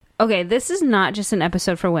okay, this is not just an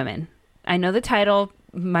episode for women. I know the title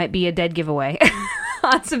might be a dead giveaway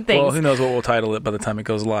on some things. Well, who knows what we'll title it by the time it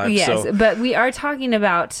goes live. Yes, so. but we are talking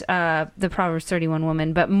about the Proverbs 31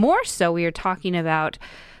 woman, but more so we are talking about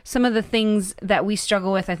some of the things that we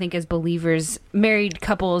struggle with, I think, as believers, married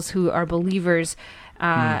couples who are believers,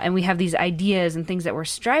 and we have these ideas and things that we're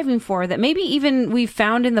striving for that maybe even we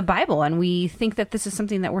found in the Bible, and we think that this is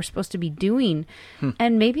something that we're supposed to be doing,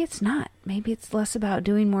 and maybe it's not. Maybe it's less about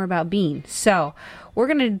doing, more about being. So we're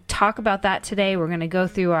going to talk about that today. We're going to go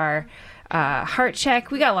through our heart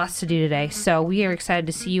check. We got lots to do today, so we are excited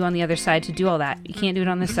to see you on the other side to do all that. You can't do it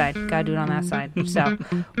on this side. Gotta do it on that side. So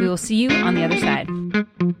we will see you on the other side.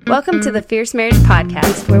 Welcome to the Fierce Marriage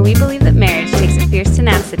Podcast, where we believe that marriage takes a fierce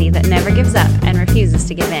tenacity that never gives up and refuses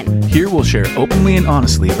to give in. Here we'll share openly and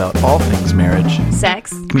honestly about all things marriage,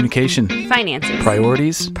 Sex, communication, finances,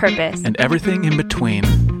 priorities, purpose, and everything in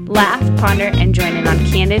between. Laugh, ponder, and join in on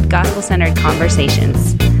candid, gospel-centered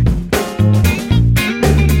conversations.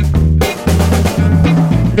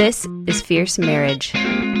 This is Fierce Marriage.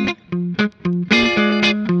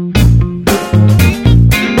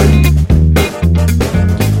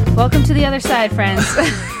 Welcome to the other side, friends.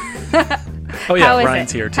 Oh yeah,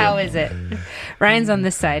 Ryan's here too. How is it? Ryan's on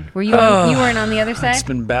this side. You weren't on the other side? It's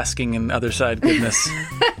been basking in other side goodness.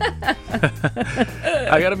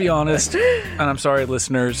 I gotta be honest, and I'm sorry,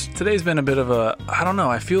 listeners. Today's been a bit of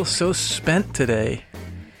I feel so spent today.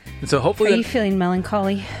 And so hopefully... Are you feeling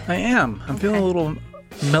melancholy? I am. I'm feeling a little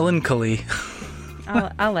melancholy.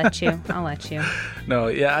 I'll let you. No,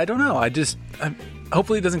 yeah, I don't know.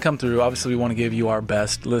 Hopefully it doesn't come through. Obviously, we want to give you our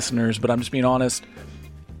best, listeners, but I'm just being honest.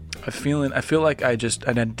 I feel like I just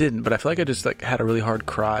had a really hard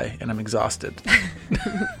cry, and I'm exhausted.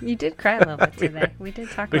 You did cry a little bit today. We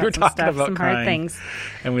did talk about some stuff, some hard things.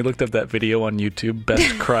 And we looked up that video on YouTube,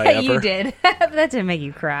 best cry ever. You did. That didn't make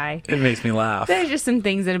you cry. It makes me laugh. There's just some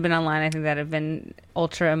things that have been online, I think, that have been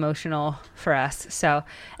ultra emotional for us. So,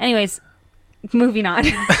 anyways, moving on.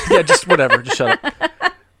 Yeah, just whatever. Just shut up.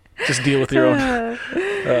 Just deal with your own.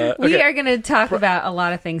 Okay. We are going to talk about a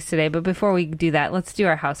lot of things today, but before we do that, let's do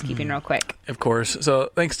our housekeeping real quick. Of course.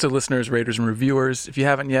 So thanks to listeners, raters, and reviewers. If you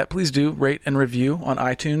haven't yet, please do rate and review on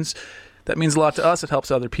iTunes. That means a lot to us. It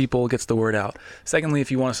helps other people, gets the word out. Secondly,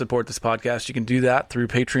 if you want to support this podcast, you can do that through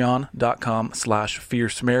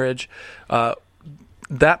patreon.com/fiercemarriage.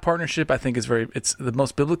 That partnership, I think, it's the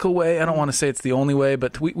most biblical way. I don't want to say it's the only way,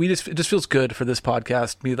 but it just feels good for this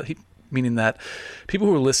podcast, meaning that people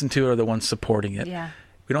who listen to it are the ones supporting it. Yeah.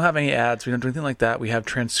 We don't have any ads. We don't do anything like that. We have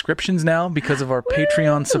transcriptions now because of our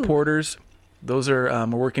Patreon supporters. Those are,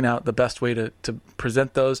 we're working out the best way to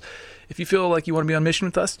present those. If you feel like you want to be on mission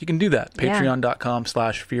with us, you can do that.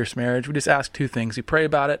 Patreon.com/fiercemarriage. We just ask two things. You pray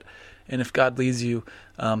about it, and if God leads you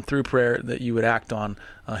through prayer, that you would act on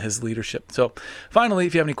his leadership. So finally,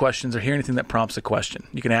 if you have any questions or hear anything that prompts a question,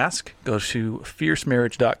 you can ask. Go to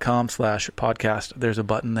fiercemarriage.com/podcast. There's a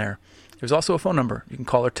button there. There's also a phone number. You can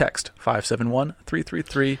call or text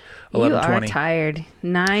 571-333-1120. You are tired.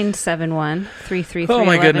 971-333-1120. Oh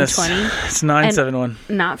my goodness. It's 971.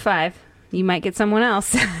 And not 5. You might get someone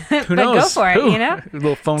else. Who knows? Go for it, Who? you know? A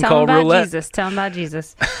little phone call roulette. Tell them about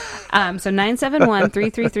Jesus. So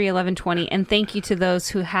 971-333-1120. And thank you to those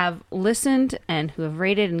who have listened and who have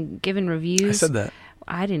rated and given reviews. I said that.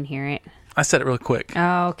 I didn't hear it. I said it real quick.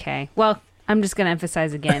 Oh, okay. Well, I'm just going to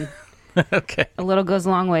emphasize again. Okay. A little goes a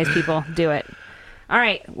long ways, people. Do it. All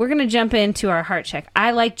right. We're going to jump into our heart check.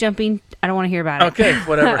 I like jumping. I don't want to hear about it. Okay,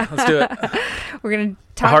 whatever. Let's do it. We're going to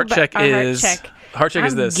talk heart about check our is, heart check. Heart check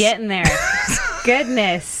is this. Getting there.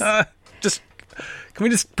 Goodness. Can we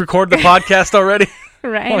just record the podcast already?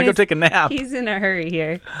 Right. I want to go take a nap. He's in a hurry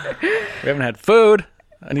here. We haven't had food.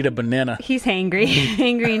 I need a banana. He's hangry.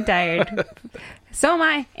 Hangry and tired. So am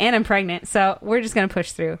I, and I'm pregnant, so we're just going to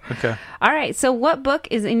push through. Okay. All right, so what book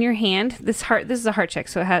is in your hand? This is a heart check,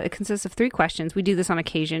 so it consists of 3 questions. We do this on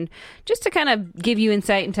occasion just to kind of give you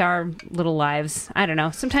insight into our little lives. I don't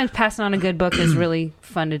know. Sometimes passing on a good book is really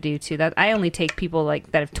fun to do, too. That I only take people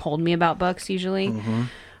that have told me about books, usually,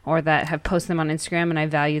 or that have posted them on Instagram, and I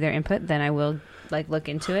value their input. Then I will look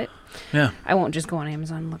into it. Yeah. I won't just go on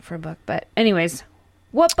Amazon and look for a book. But anyways,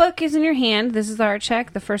 what book is in your hand? This is the heart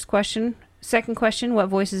check, the first question. Second question, what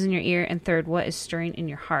voice is in your ear? And third, what is stirring in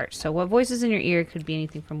your heart? So what voices in your ear could be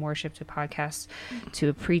anything from worship to podcasts to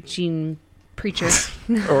a preacher.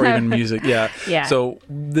 Or even music, yeah. Yeah. So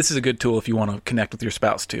this is a good tool if you want to connect with your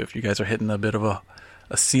spouse, too. If you guys are hitting a bit of a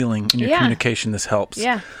ceiling in your communication, this helps.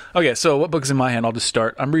 Yeah. Okay, so what book's in my hand? I'll just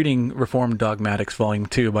start. I'm reading Reformed Dogmatics Volume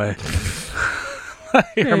 2 by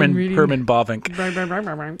Herman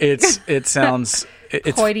Bavinck. It sounds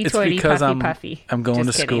it's Hoity-toity, because puffy. I'm going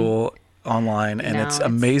Just to kidding. school online, and No, it's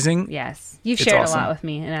amazing. Yes. You've It's shared awesome. a lot with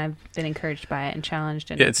me, and I've been encouraged by it and challenged.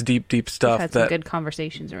 And Yeah, it's deep we've stuff had some that good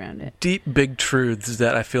conversations around it. deep, big truths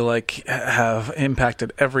that I feel like have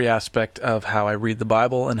impacted every aspect of how I read the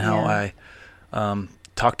Bible and how I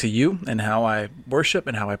talk to you and how I worship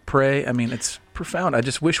and how I pray. I mean, it's profound. I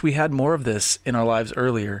just wish we had more of this in our lives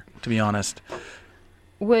earlier, to be honest.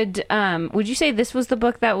 Would you say this was the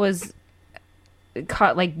book that was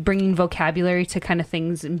caught like bringing vocabulary to kind of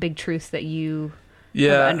things and big truths that you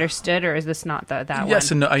have understood, or is this not that one?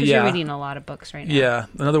 Yes and no. 'Cause Yeah. you're reading a lot of books right now. Yeah,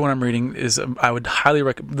 another one I'm reading is I would highly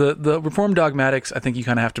recommend the Reformed Dogmatics. I think you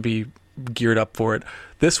kind of have to be geared up for it.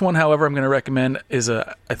 This one, however, I'm going to recommend is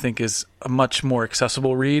a much more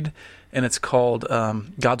accessible read, and it's called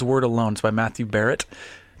God's Word Alone. It's by Matthew Barrett.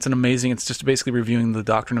 It's it's just basically reviewing the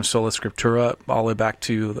doctrine of sola scriptura all the way back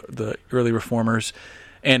to the early reformers.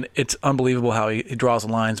 And it's unbelievable how he draws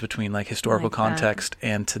lines between like historical context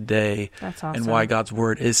and today. That's awesome. And why God's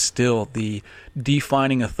Word is still the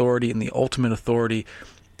defining authority and the ultimate authority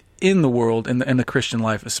in the world, in the Christian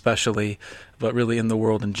life especially, but really in the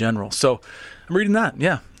world in general. So I'm reading that,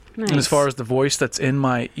 yeah. Nice. And as far as the voice that's in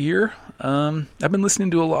my ear, I've been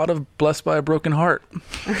listening to a lot of Blessed by a Broken Heart.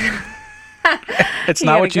 It's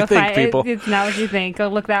not what you think, people. It's not what you think. Go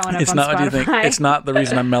look that one up It's on not Spotify. what you think. It's not the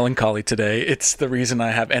reason I'm melancholy today. It's the reason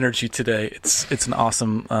I have energy today. It's an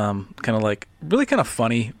awesome, kind of like really kind of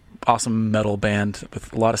funny, awesome metal band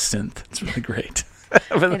with a lot of synth. It's really great.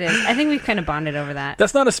 It is. I think we've kind of bonded over that.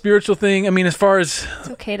 That's not a spiritual thing. I mean, as far as It's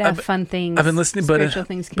okay to have fun things. I've been listening, Spiritual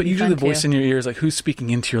things can but be usually fun the voice too. in your ear is like who's speaking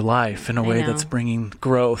into your life in a way know. that's bringing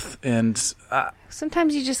growth. And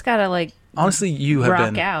Sometimes you just gotta like. honestly, you have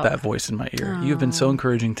Rock been out. that voice in my ear. You have been so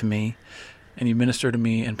encouraging to me, and you minister to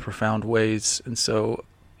me in profound ways. And so,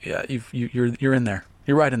 yeah, you're in there.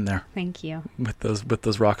 You're right in there Thank you. with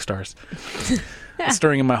those rock stars. It's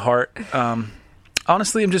stirring in my heart.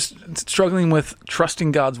 Honestly, I'm just struggling with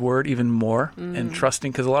trusting God's word even more and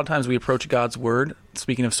trusting, because a lot of times we approach God's word,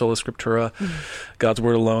 speaking of sola scriptura, God's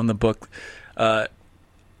word alone, the book,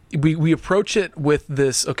 we approach it with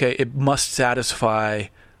this, okay, it must satisfy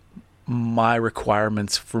my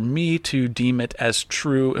requirements for me to deem it as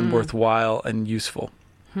true and worthwhile and useful.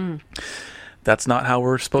 That's not how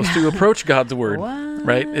we're supposed to approach God's word,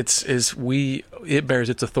 right? It bears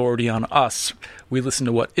its authority on us. We listen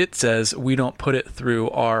to what it says. We don't put it through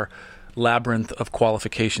our labyrinth of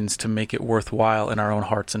qualifications to make it worthwhile in our own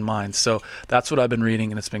hearts and minds. So that's what I've been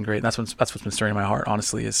reading, and it's been great. And that's what's been stirring my heart,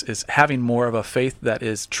 honestly, is having more of a faith that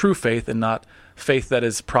is true faith and not faith that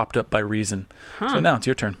is propped up by reason. So now it's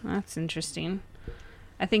your turn. That's interesting.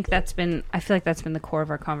 I feel like that's been the core of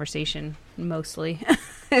our conversation mostly.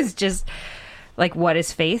 It's just like, what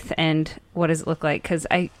is faith and what does it look like? Because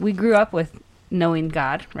we grew up with knowing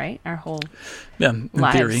God, right? Our whole In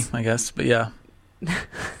lives. theory, I guess. But yeah,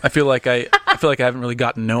 I feel like I haven't really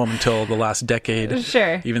gotten to know him until the last decade.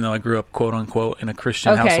 Sure. Even though I grew up, quote unquote, in a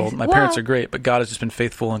Christian household. My parents are great, but God has just been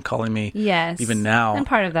faithful in calling me. Yes. Even now. And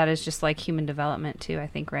part of that is just like human development too, I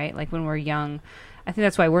think, right? Like when we're young, I think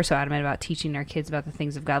that's why we're so adamant about teaching our kids about the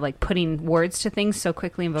things of God, like putting words to things so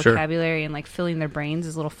quickly in vocabulary and like filling their brains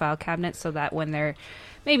as little file cabinets so that when they're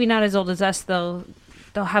maybe not as old as us, they'll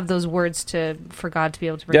have those words for God to be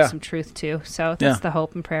able to bring some truth to. So that's the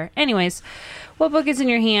hope and prayer. Anyways, what book is in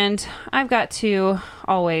your hand? I've got two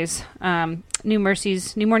always. New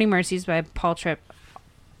Morning Mercies by Paul Tripp.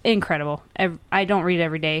 Incredible. I don't read it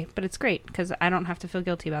every day, but it's great because I don't have to feel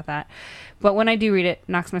guilty about that. But when I do read it,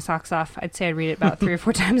 knocks my socks off. I'd say I read it about 3 or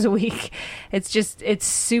 4 times a week. It's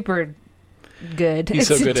super good. He's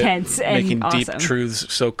it's so good intense at and making awesome. deep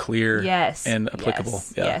truths so clear and applicable.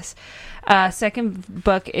 Yes. Second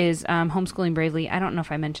book is Homeschooling Bravely. I don't know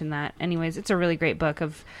if I mentioned that. Anyways, it's a really great book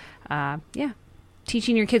of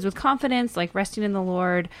teaching your kids with confidence, like resting in the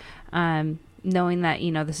Lord, knowing that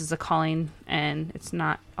this is a calling and it's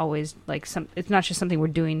not always like it's not just something we're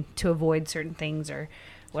doing to avoid certain things or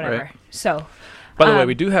whatever. Right. So by the way,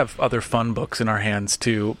 we do have other fun books in our hands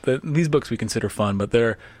too. These books we consider fun, but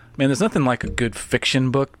there's nothing like a good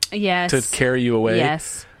fiction book to carry you away.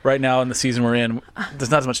 Yes. Right now in the season we're in, there's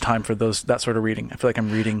not as much time for that sort of reading. I feel like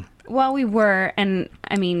I'm reading. Well, we were, and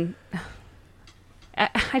I mean,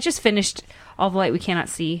 I just finished All the Light We Cannot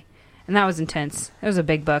See, and that was intense. It was a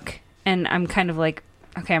big book, and I'm kind of like,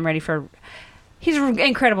 okay, I'm ready for. He's an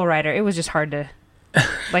incredible writer. It was just hard to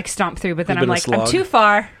like stomp through, but then I'm like, I'm too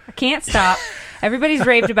far. I can't stop. Everybody's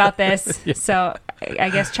raved about this. So I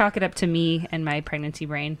guess chalk it up to me and my pregnancy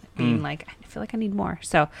brain being like, I feel like I need more.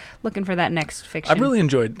 So looking for that next fiction. I've really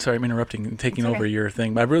enjoyed, sorry, I'm interrupting and taking over your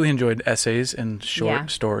thing, but I've really enjoyed essays and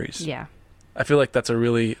short stories. Yeah. I feel like that's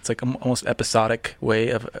it's like almost episodic way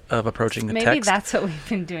of approaching the text. Maybe that's what we've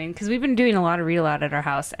been doing, because we've been doing a lot of read aloud at our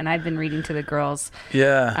house, and I've been reading to the girls.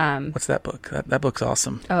 Yeah. What's that book? That book's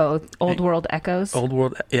awesome. Oh, Old World Echoes. Old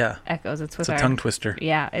World, yeah. Echoes. It's a tongue twister.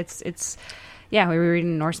 Yeah, yeah, we were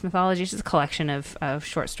reading Norse mythology. It's just a collection of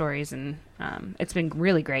short stories, and it's been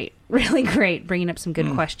really great, bringing up some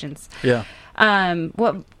good questions. Yeah.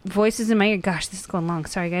 What voices in my ear? Gosh, this is going long.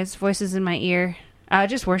 Sorry, guys. Voices in my ear.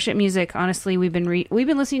 Just worship music. Honestly, we've been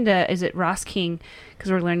listening to, is it Ross King? Because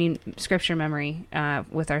we're learning scripture memory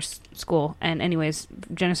with our school. And anyways,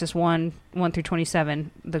 Genesis 1 through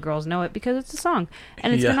 27, the girls know it because it's a song.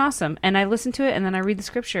 And it's been awesome. And I listen to it, and then I read the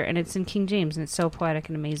scripture, and it's in King James, and it's so poetic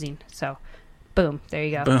and amazing. So, boom, there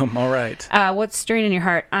you go. Boom, all right. What's stirring in your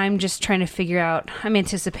heart? I'm just trying to figure out, I'm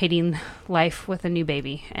anticipating life with a new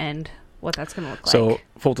baby, and what that's going to look like. So,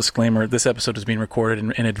 full disclaimer, this episode is being recorded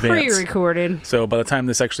in advance. Pre-recorded. So, by the time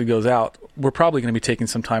this actually goes out, we're probably going to be taking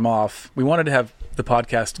some time off. We wanted to have the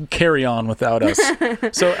podcast carry on without us.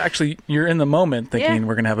 So, actually, you're in the moment thinking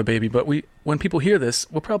we're going to have a baby, but when people hear this,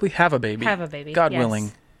 we'll probably have a baby. God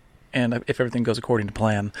willing. And if everything goes according to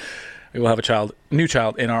plan, we will have a new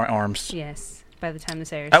child in our arms. Yes, by the time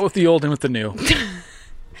this airs. Out with the old and with the new.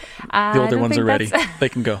 The older ones are ready. They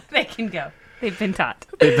can go. They can go. They've been taught.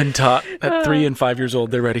 At 3 and 5 years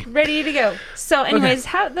old. They're ready. Ready to go. So, anyways,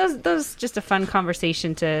 how those just a fun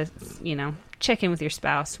conversation to check in with your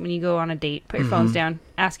spouse when you go on a date. Put your phones down.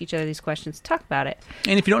 Ask each other these questions. Talk about it.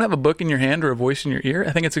 And if you don't have a book in your hand or a voice in your ear,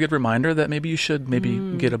 I think it's a good reminder that maybe you should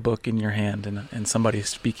get a book in your hand and somebody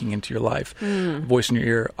speaking into your life. A voice in your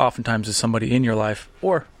ear oftentimes is somebody in your life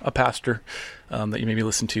or a pastor that you maybe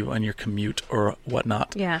listen to on your commute or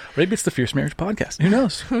whatnot. Yeah. Or maybe it's the Fierce Marriage Podcast. Who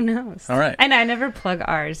knows? Who knows? All right. And I never plug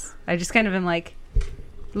ours. I just kind of am like,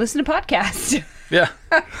 listen to podcasts. Yeah.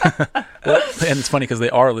 Well, and it's funny because they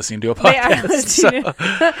are listening to a podcast. So,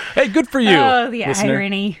 hey, good for you. Oh, the listener.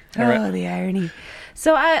 irony. Right. The irony.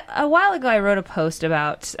 So a while ago, I wrote a post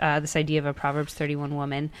about this idea of a Proverbs 31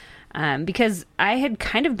 woman because I had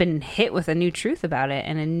kind of been hit with a new truth about it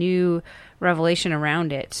and a new revelation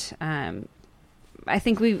around it. I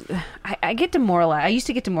think I get demoralized. I used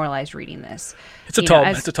to get demoralized reading this. It's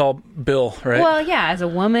a tall bill, right? Well, yeah, as a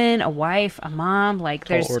woman, a wife, a mom, like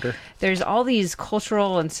there's all these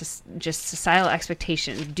cultural and just societal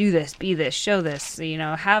expectations. Do this, be this, show this,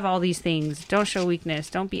 have all these things. Don't show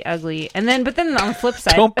weakness. Don't be ugly. But then on the flip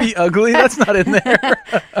side, don't be ugly. That's not in there.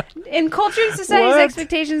 In culture and society's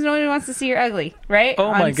expectations, nobody wants to see you're ugly, right?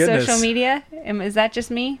 Oh my goodness. On social media, is that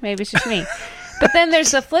just me? Maybe it's just me. But then there's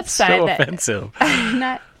the flip side. So offensive.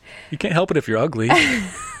 You can't help it if you're ugly.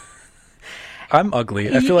 I'm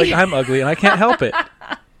ugly. I feel like I'm ugly, and I can't help it.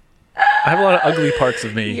 I have a lot of ugly parts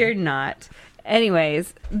of me. You're not.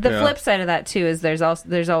 Anyways, the flip side of that too is there's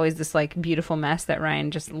always this like beautiful mess that Ryan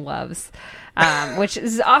just loves, which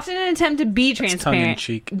is often an attempt to be transparent,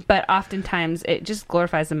 tongue-in-cheek. But oftentimes it just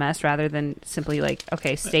glorifies the mess rather than simply like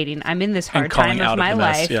stating I'm in this hard time of my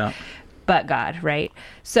life. Yeah. But God, right?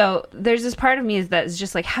 So there's this part of me that's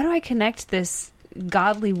just like, how do I connect this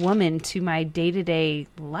godly woman to my day-to-day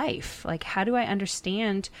life? Like, how do I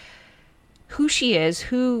understand who she is,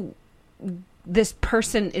 who this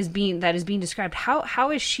person is being described?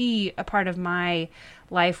 How is she a part of my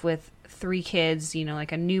life with 3 kids,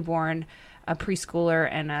 like a newborn, a preschooler,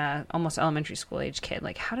 and a almost elementary school age kid?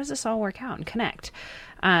 Like, how does this all work out and connect?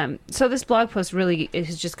 So this blog post really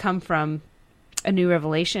has just come from a new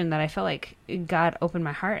revelation that I felt like God opened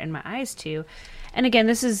my heart and my eyes to. And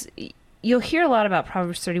again, you'll hear a lot about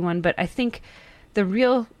Proverbs 31, but I think the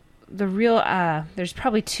real there's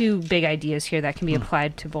probably 2 big ideas here that can be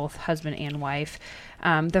applied to both husband and wife.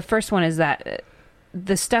 The first one is that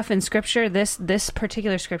the stuff in scripture, this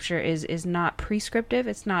particular scripture is not prescriptive.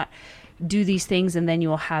 It's not do these things and then you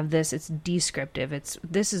will have this. It's descriptive.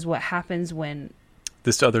 This is what happens when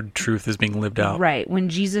this other truth is being lived out. Right. When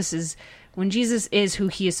Jesus is who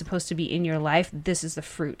he is supposed to be in your life, this is the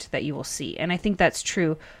fruit that you will see. And I think that's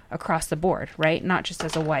true across the board, right? Not just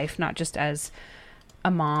as a wife, not just as a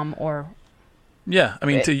mom or... Yeah. I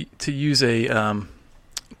mean, to use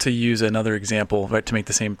another example, right, to make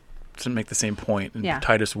the same point. In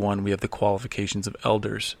Titus 1, we have the qualifications of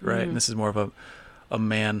elders, right? And this is more of a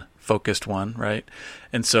man-focused one, right?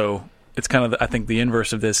 And so it's kind of, I think the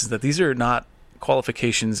inverse of this is that these are not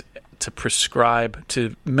qualifications to prescribe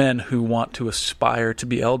to men who want to aspire to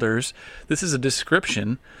be elders. This is a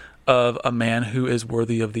description of a man who is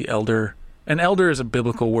worthy of the elder And elder is a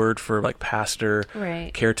biblical word for like pastor,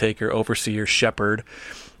 Right. caretaker, overseer, shepherd,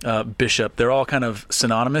 bishop. They're all kind of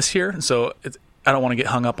synonymous here. And so I don't want to get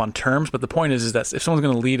hung up on terms, but the point is that if someone's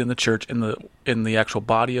going to lead in the church, in the actual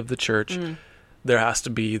body of the church, there has to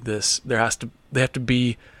be this. They have to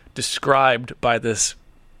be described by this,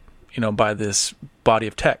 by this body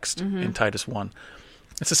of text in Titus 1.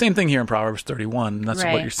 It's the same thing here in Proverbs 31, and that's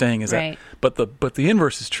what you're saying is right. that. But the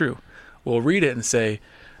inverse is true. We'll read it and say,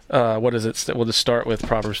 what is it? We'll just start with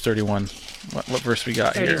Proverbs 31. What verse we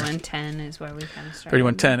got here? 31:10 is where we kind of start.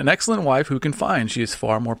 31:10. An excellent wife who can find? She is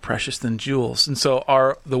far more precious than jewels. And so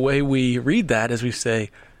the way we read that is we say,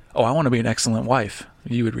 oh, I want to be an excellent wife.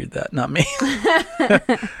 You would read that, not me.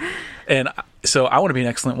 And so I want to be an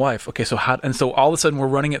excellent wife. Okay, so so all of a sudden we're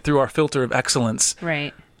running it through our filter of excellence.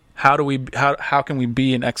 Right. How can we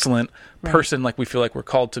be an excellent person like we feel like we're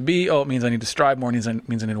called to be? Oh, it means I need to strive more. It means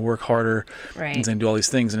I need to work harder. Right. It means I need to do all these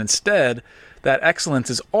things. And instead, that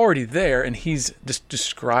excellence is already there, and he's just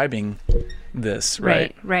describing this,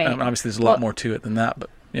 right? Right. Obviously, there's a lot more to it than that,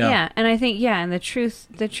 but yeah. Yeah, and I think and the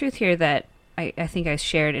truth here that I think I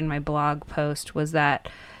shared in my blog post was that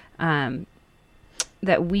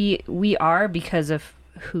that we are because of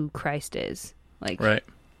who Christ is. Like, right.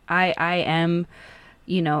 I am,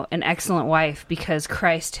 an excellent wife because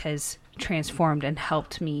Christ has transformed and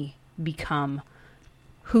helped me become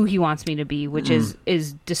who he wants me to be, which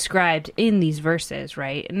is described in these verses,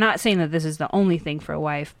 right? I'm not saying that this is the only thing for a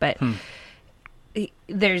wife, but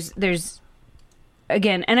there's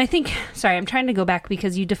again, and I think, sorry, I'm trying to go back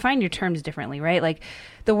because you define your terms differently, right? Like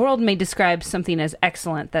the world may describe something as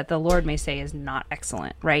excellent that the Lord may say is not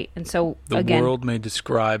excellent, right? And so the world may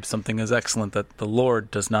describe something as excellent that the Lord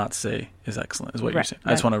does not say is excellent, is what you're saying.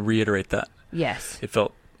 I just want to reiterate that. Yes. It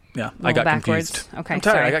felt, I got confused. Okay, I'm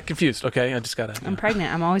tired. sorry. I got confused. Okay, I just got to. I'm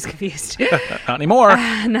pregnant. I'm always confused. Not anymore.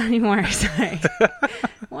 Not anymore. Sorry.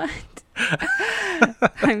 What?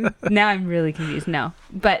 Now I'm really confused. No.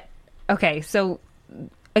 But, okay, so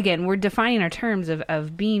again, we're defining our terms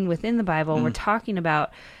of being within the Bible. We're talking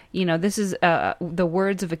about, this is the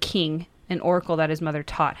words of a king, an oracle that his mother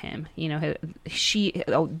taught him.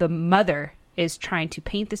 The mother is trying to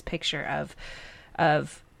paint this picture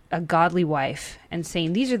of a godly wife and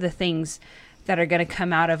saying these are the things that are going to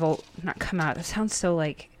come out of that sounds so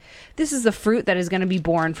like this is the fruit that is going to be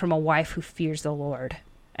born from a wife who fears the Lord.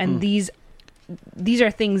 And these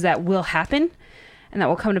are things that will happen and that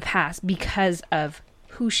will come to pass because of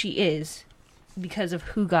who she is, because of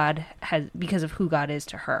who God is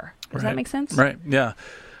to her. Does that make sense? Right. Yeah.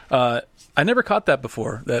 I never caught that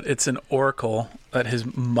before, that it's an oracle that his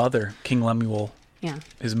mother, King Lemuel,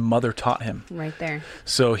 his mother taught him. Right there.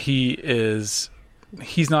 So he's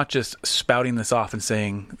not just spouting this off and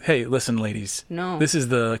saying, hey, listen, ladies, no, this is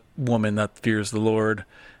the woman that fears the Lord,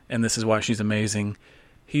 and this is why she's amazing.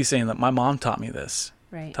 He's saying that my mom taught me this.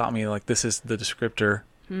 Right. Taught me, like, this is the descriptor.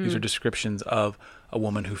 These are descriptions of a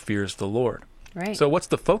woman who fears the Lord. Right. So what's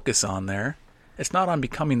the focus on there? It's not on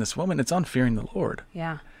becoming this woman. It's on fearing the Lord.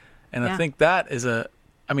 Yeah. And I think that is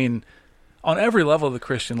on every level of the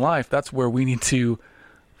Christian life, that's where we need to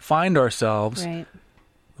find ourselves. Right.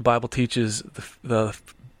 The Bible teaches the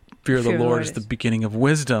fear of the Lord is the beginning of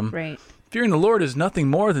wisdom. Right. Fearing the Lord is nothing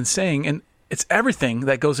more than saying, and it's everything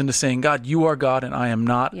that goes into saying, God, you are God and I am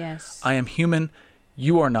not. Yes. I am human.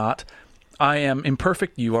 You are not. I am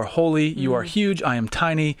imperfect. You are holy. You are huge. I am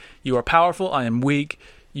tiny. You are powerful. I am weak.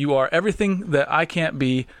 You are everything that I can't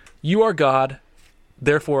be. You are God.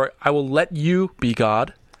 Therefore, I will let you be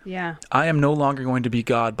God. Yeah. I am no longer going to be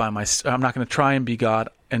God by myself. I'm not going to try and be God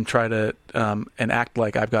and try to and act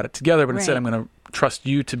like I've got it together, but instead I'm going to trust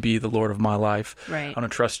you to be the Lord of my life. Right. I'm going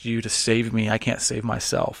to trust you to save me. I can't save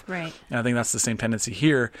myself. Right. And I think that's the same tendency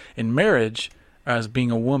here in marriage as being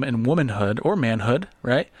a woman in womanhood or manhood,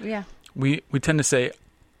 right? Yeah. We tend to say,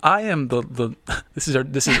 I am the this is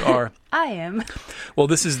our I am. Well,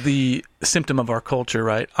 this is the symptom of our culture,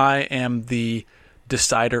 right? I am the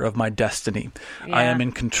decider of my destiny. Yeah. I am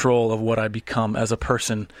in control of what I become as a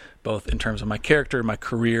person, both in terms of my character, my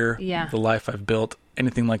career, the life I've built,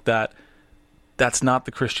 anything like that. That's not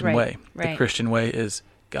the Christian way. Right. The Christian way is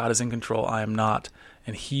God is in control, I am not.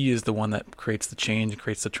 And he is the one that creates the change,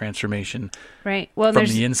 creates the transformation right. Well, from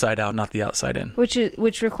the inside out, not the outside in.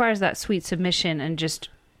 Which requires that sweet submission and just,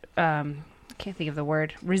 I can't think of the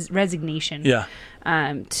word, resignation. Yeah.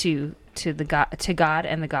 To God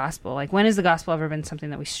and the gospel. Like, when has the gospel ever been something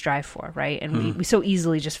that we strive for, right? And we so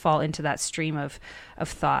easily just fall into that stream of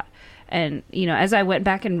thought. And, as I went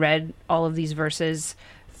back and read all of these verses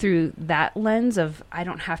through that lens of, I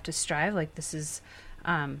don't have to strive, like, this is,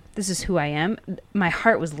 This is who I am. My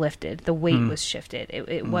heart was lifted. The weight was shifted.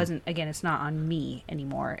 It wasn't, again, it's not on me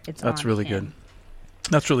anymore. That's on really him. good.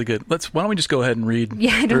 That's really good. Why don't we just go ahead and read?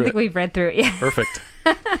 Yeah, I don't think we've read through it yet. Perfect.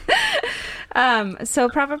 So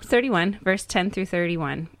Proverbs 31, verse 10 through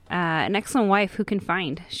 31. An excellent wife who can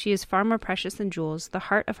find. She is far more precious than jewels. The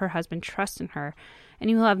heart of her husband trusts in her, and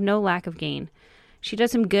he will have no lack of gain. She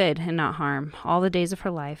does him good and not harm all the days of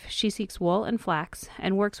her life. She seeks wool and flax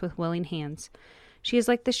and works with willing hands. She is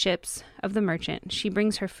like the ships of the merchant. She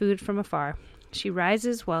brings her food from afar. She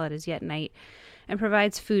rises while it is yet night and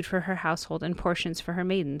provides food for her household and portions for her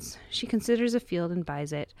maidens. She considers a field and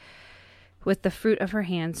buys it. With the fruit of her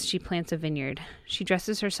hands, she plants a vineyard. She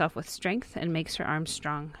dresses herself with strength and makes her arms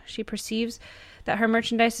strong. She perceives that her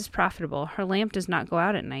merchandise is profitable. Her lamp does not go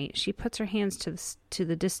out at night. She puts her hands to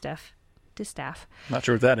the distaff. Not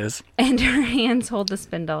sure what that is. And her hands hold the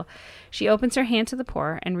spindle. She opens her hand to the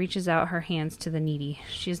poor and reaches out her hands to the needy.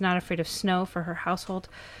 She is not afraid of snow for her household,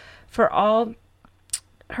 for all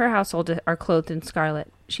her household are clothed in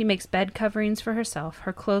scarlet. She makes bed coverings for herself.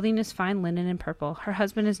 Her clothing is fine linen and purple. Her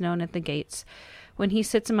husband is known at the gates when he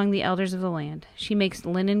sits among the elders of the land. She makes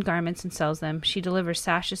linen garments and sells them. She delivers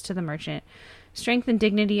sashes to the merchant. Strength and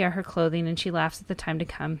dignity are her clothing, and she laughs at the time to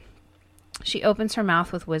come. She opens her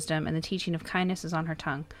mouth with wisdom, and the teaching of kindness is on her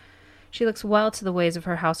tongue. She looks well to the ways of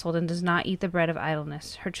her household and does not eat the bread of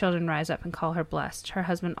idleness. Her children rise up and call her blessed. Her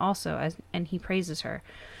husband also, and he praises her.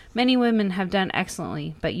 Many women have done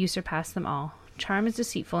excellently, but you surpass them all. Charm is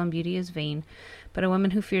deceitful and beauty is vain, but a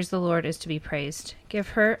woman who fears the Lord is to be praised. Give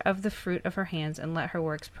her of the fruit of her hands, and let her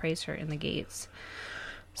works praise her in the gates.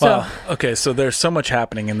 Wow. Okay, so there's so much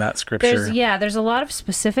happening in that scripture. There's a lot of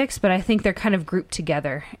specifics, but I think they're kind of grouped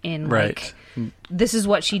together in right. This is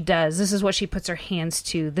what she does. This is what she puts her hands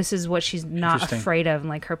to. This is what she's not afraid of, and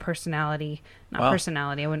like her personality.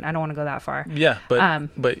 Personality. I don't want to go that far. Yeah, but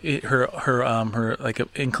her like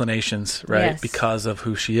inclinations, right? Yes. Because of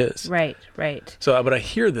who she is. Right. So, but I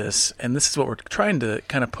hear this, and this is what we're trying to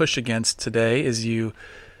kind of push against today. Is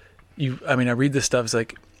I read this stuff. It's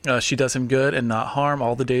like. She does him good and not harm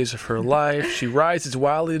all the days of her life. She rises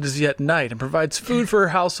while it is yet night and provides food for her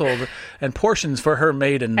household and portions for her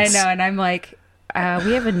maidens. I know, and I'm like, we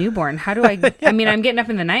have a newborn. How do I I'm getting up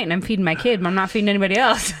in the night and I'm feeding my kid, but I'm not feeding anybody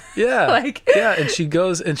else. Yeah. And she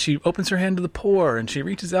goes and she opens her hand to the poor and she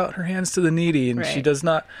reaches out her hands to the needy and she does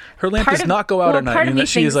not, her lamp does not go out at night. That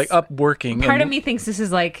she is like up working. Part of me thinks this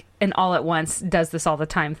is like an all at once, does this all the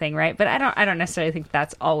time thing, right? But I don't necessarily think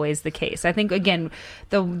that's always the case. I think, again,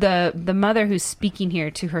 the mother who's speaking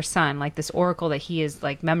here to her son, like this oracle that he is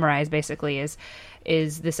like memorized basically is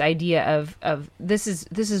this idea of this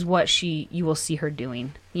is what you will see her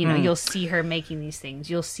doing. You'll see her making these things.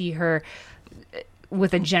 You'll see her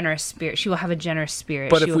with a generous spirit. She will have a generous spirit.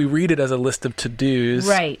 But if we read it as a list of to-dos,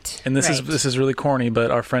 right? And this is really corny,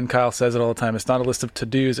 but our friend Kyle says it all the time. It's not a list of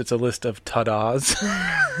to-dos; it's a list of ta-das.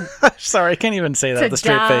 Sorry, I can't even say that with a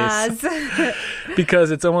straight face.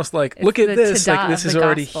 Because it's almost like, look at this. Like this is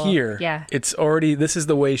already here. Yeah, it's already. This is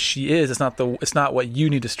the way she is. It's not what you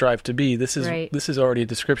need to strive to be. This is already a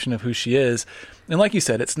description of who she is. And like you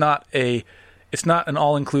said, it's not an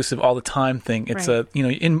all-inclusive all the time thing. It's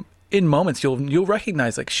in moments you'll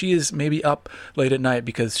recognize like she is maybe up late at night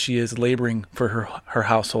because she is laboring for her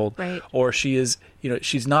household, right. Or she is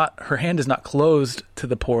she's not, her hand is not closed to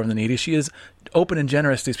the poor and the needy. She is open and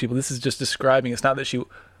generous to these people. This is just describing, it's not that she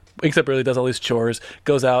wakes up early, does all these chores,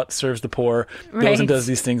 goes out, serves the poor, goes and does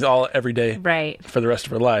these things all every day, right, for the rest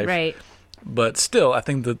of her life, right. But still, I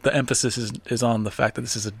think that the emphasis is on the fact that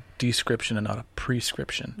this is a description and not a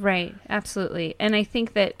prescription. Right, absolutely. And I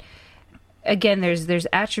think that, again, there's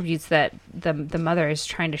attributes that the mother is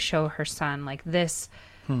trying to show her son, like this.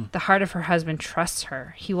 The heart of her husband trusts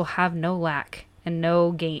her. He will have no lack and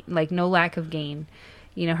no gain, like no lack of gain.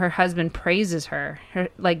 Her husband praises her.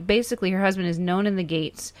 Basically, her husband is known in the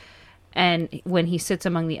gates, and when he sits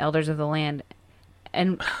among the elders of the land.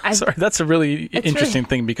 And sorry, that's a really interesting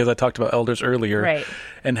thing, because I talked about elders earlier, right?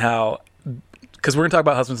 And how, because we're going to talk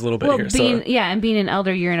about husbands a little bit here. And being an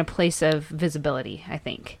elder, you're in a place of visibility, I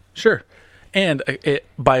think. Sure. And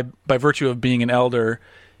by virtue of being an elder,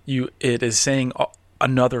 it is saying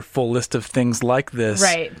another full list of things like this,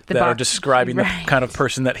 right, that are describing the kind of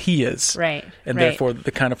person that he is, right, and therefore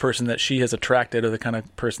the kind of person that she has attracted, or the kind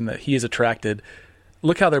of person that he has attracted.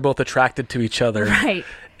 Look how they're both attracted to each other, right?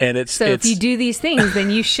 And if you do these things, then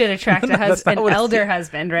you should attract an elder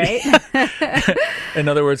husband, right? In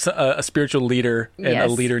other words, a spiritual leader and a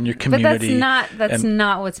leader in your community. But that's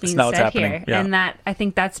not what's being said here, yeah. and that I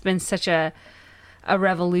think that's been such a a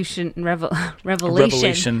revelation.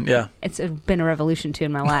 Yeah. It's been a revolution too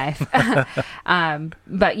in my life.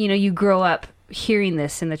 But you grow up hearing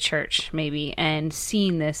this in the church maybe and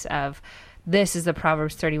seeing this is the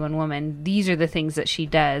Proverbs 31 woman. These are the things that she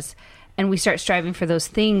does. And we start striving for those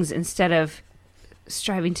things instead of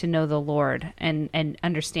striving to know the Lord and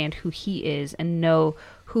understand who he is and know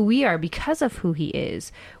who we are because of who he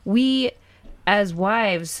is. We as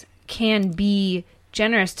wives can be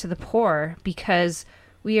generous to the poor because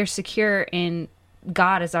we are secure in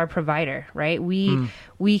God as our provider, right? We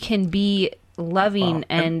can be loving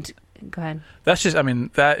and go ahead. That's just,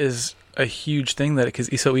 that is a huge thing because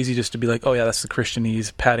it's so easy just to be like, oh yeah, that's the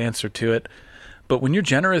Christianese pat answer to it. But when you're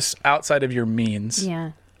generous outside of your means,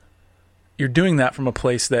 you're doing that from a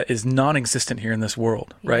place that is non-existent here in this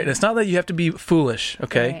world, right? And it's not that you have to be foolish,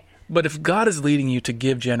 okay? Right. But if God is leading you to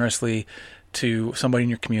give generously to somebody in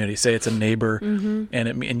your community, say it's a neighbor,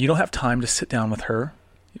 and you don't have time to sit down with her,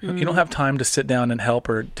 you don't have time to sit down and help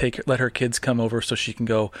her let her kids come over so she can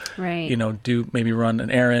go, maybe run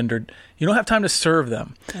an errand, or you don't have time to serve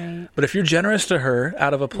them. Right. But if you're generous to her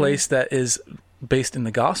out of a place that is based in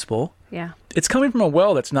the gospel, it's coming from a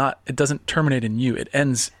well it doesn't terminate in you. It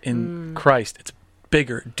ends in Christ. It's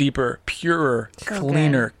bigger, deeper, purer,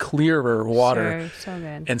 cleaner, clearer water. Sure, so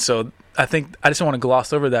good. And so I think I just don't want to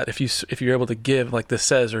gloss over that. If you're able to give like this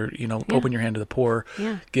says, or open your hand to the poor,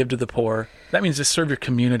 give to the poor. That means just serve your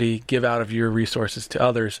community, give out of your resources to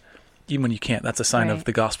others, even when you can't. That's a sign of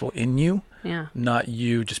the gospel in you, not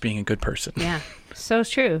you just being a good person. Yeah, so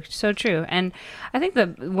true, so true. And I think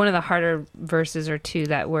one of the harder verses or two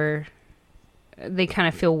that they kind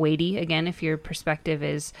of feel weighty again if your perspective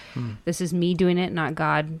is this is me doing it, not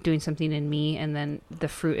God doing something in me, and then the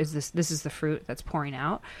fruit is this is the fruit that's pouring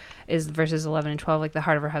out, is verses 11 and 12. Like the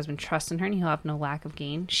heart of her husband trusts in her and he'll have no lack of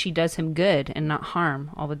gain. She does him good and not harm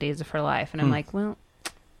all the days of her life. And I'm like, well,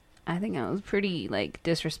 I think I was pretty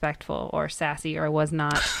disrespectful or sassy, or I was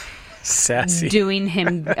not sassy doing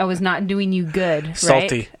him. I was not doing you good, right?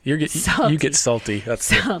 Salty. You get salty. That's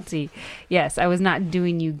salty. Yes, I was not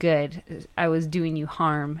doing you good. I was doing you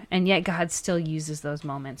harm. And yet God still uses those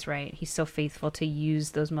moments, right? He's so faithful to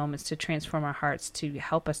use those moments to transform our hearts, to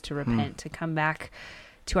help us to repent, to come back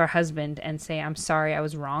to our husband and say, I'm sorry, I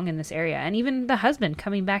was wrong in this area. And even the husband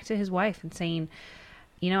coming back to his wife and saying,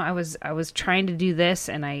 I was trying to do this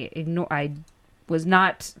and I was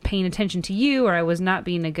not paying attention to you, or I was not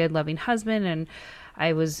being a good, loving husband, and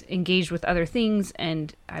I was engaged with other things,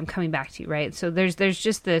 and I'm coming back to you, right? So there's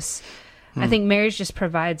just this, I think marriage just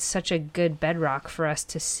provides such a good bedrock for us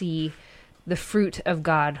to see the fruit of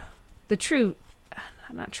God,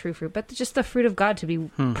 not true fruit, but just the fruit of God to be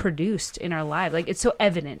produced in our lives. Like, it's so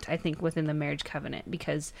evident, I think, within the marriage covenant,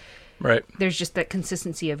 because there's just that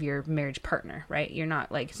consistency of your marriage partner, right? You're not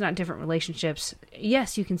it's not different relationships.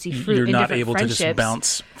 Yes, you can see fruit in different friendships. You're not able to just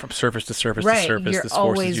bounce from surface to surface to surface. This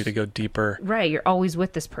forces you to go deeper. Right, you're always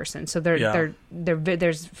with this person. So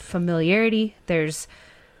there's familiarity, there's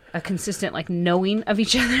a consistent knowing of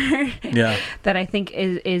each other. That I think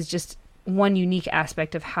is just one unique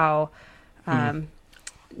aspect of how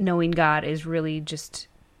knowing God is really just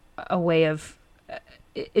a way of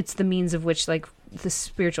it's the means of which the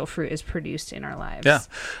spiritual fruit is produced in our lives. Yeah.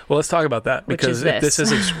 Well, let's talk about that, because if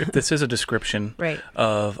this is a description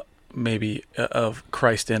of maybe of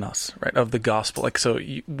Christ in us, right? Of the gospel.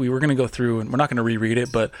 We were going to go through, and we're not going to reread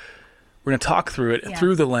it, but we're going to talk through it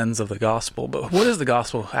through the lens of the gospel. But what does the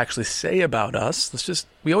gospel actually say about us?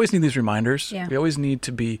 We always need these reminders. We always need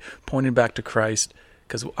to be pointed back to Christ,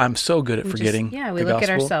 because I'm so good at forgetting we look at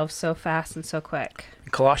ourselves so fast and so quick.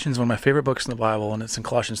 Colossians, one of my favorite books in the Bible, and it's in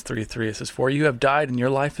Colossians 3:3. It says, "For you have died, and your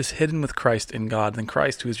life is hidden with Christ in God. Then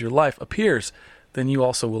Christ, who is your life, appears. Then you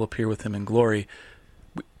also will appear with him in glory."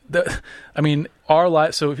 Our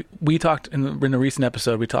life. So we talked in a recent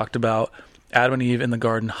episode. We talked about Adam and Eve in the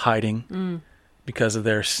garden hiding because of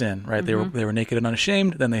their sin. Right? They were naked and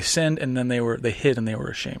unashamed. Then they sinned, and then they hid and they were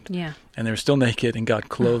ashamed. Yeah. And they were still naked, and God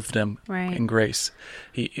clothed them in grace.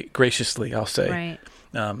 He graciously, I'll say. Right.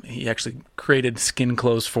 He actually created skin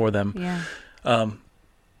clothes for them. Yeah.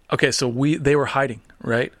 Okay, so they were hiding,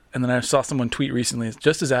 right? And then I saw someone tweet recently,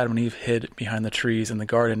 just as Adam and Eve hid behind the trees in the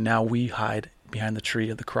garden, now we hide behind the tree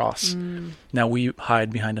of the cross. Now we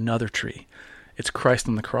hide behind another tree. It's Christ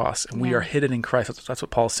on the cross, and we are hidden in Christ. That's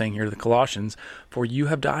what Paul's saying here to the Colossians. For you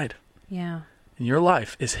have died. Yeah. And your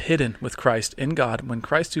life is hidden with Christ in God. When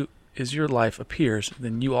Christ, who is your life, appears,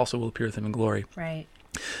 then you also will appear with him in glory. Right.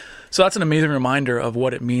 So that's an amazing reminder of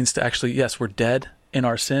what it means to actually, yes, we're dead in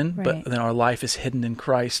our sin, but then our life is hidden in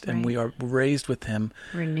Christ, and we are raised with him.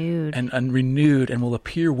 Renewed. And renewed, and will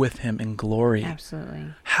appear with him in glory. Absolutely.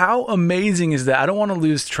 how amazing is that? I don't want to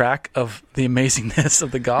lose track of the amazingness of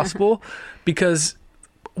the gospel, because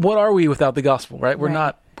what are we without the gospel, right? We're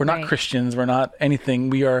not Christians. We're not anything.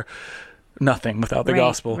 We are nothing without the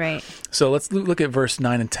gospel. Right. So let's look at verse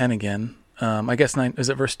 9 and 10 again. I guess 9, is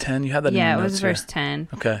it verse 10? You had that in your notes. Yeah, it was verse here. 10.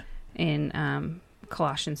 Okay. In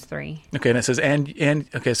Colossians 3. Okay, and it says, and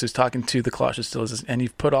okay, so he's talking to the Colossians still. It says, and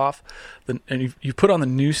you've put on the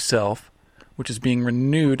new self, which is being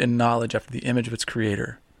renewed in knowledge after the image of its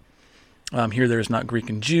creator. Here there is not Greek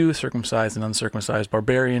and Jew, circumcised and uncircumcised,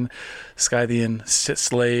 barbarian, Scythian,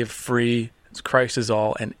 slave, free. Christ is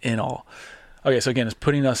all and in all. Okay, so again, it's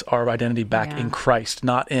putting our identity back in Christ,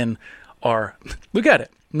 not in our, look at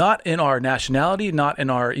it, not in our nationality, not in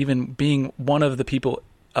our even being one of the people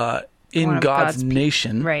in God's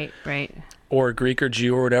nation. Right. Or Greek or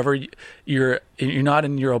Jew or whatever. You're not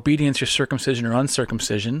in your obedience, your circumcision or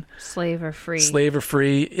uncircumcision. Slave or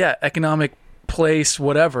free. Yeah, economic place,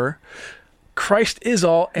 whatever. Christ is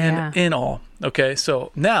all and in all. Okay,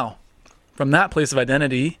 so now, from that place of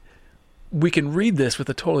identity, we can read this with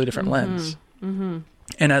a totally different lens. Mm-hmm.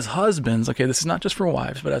 And as husbands, okay, this is not just for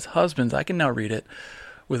wives, but as husbands, I can now read it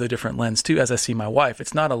with a different lens too, as I see my wife.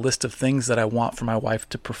 It's not a list of things that I want for my wife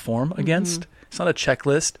to perform against. It's not a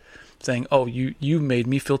checklist saying, oh, you made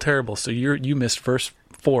me feel terrible, so you missed verse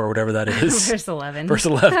 4 or whatever that is. Verse 11.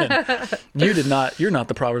 You're not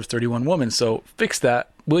the Proverbs 31 woman, so fix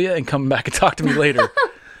that, will you, and come back and talk to me later.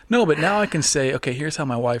 No, but now I can say, okay, here's how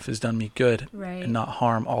my wife has done me good and not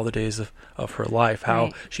harm all the days of her life.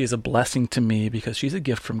 How she is a blessing to me because she's a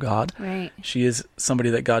gift from God. Right. She is somebody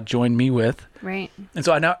that God joined me with. Right. And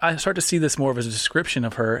so I start to see this more of as a description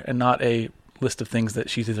of her and not a list of things that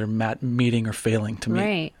she's either meeting or failing to meet.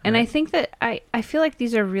 Right. And I think that I feel like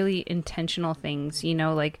these are really intentional things,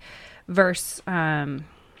 like verse, I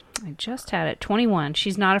just had it, 21.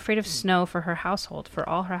 She's not afraid of snow for her household, for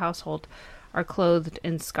all her household are clothed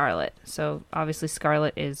in scarlet. So obviously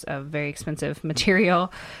scarlet is a very expensive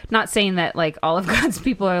material. Not saying that like all of God's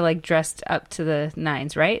people are like dressed up to the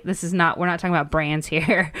nines, right? We're not talking about brands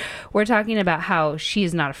here. We're talking about how she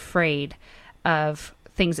is not afraid of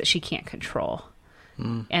things that she can't control.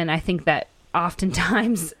 And I think that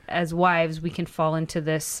oftentimes as wives, we can fall into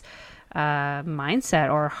this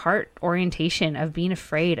mindset or heart orientation of being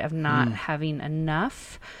afraid of not having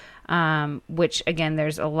enough. Which again,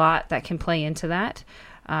 there's a lot that can play into that,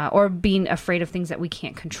 or being afraid of things that we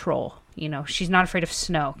can't control. She's not afraid of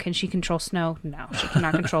snow. Can she control snow? No, she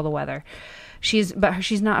cannot control the weather. She's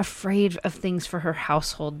not afraid of things for her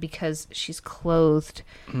household because she's clothed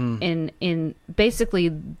in basically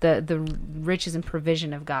the riches and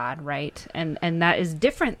provision of God, right? And that is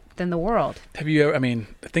different than the world. Have you ever,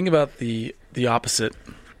 think about the opposite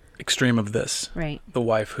extreme of this. Right. The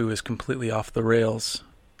wife who is completely off the rails.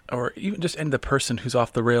 Or even just the person who's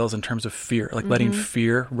off the rails in terms of fear, like letting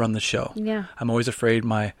fear run the show. Yeah. I'm always afraid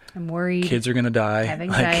I'm worried. Kids are going to die. I have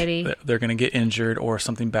anxiety. Like, they're going to get injured or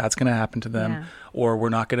something bad's going to happen to them. Or we're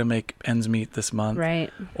not going to make ends meet this month.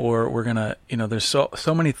 Right. Or we're going to, there's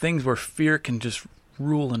so many things where fear can just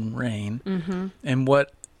rule and reign. Mm-hmm. And we're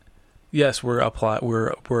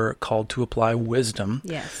called to apply wisdom.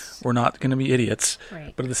 Yes. We're not going to be idiots.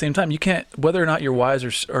 Right. But at the same time, you can't, whether or not you're wise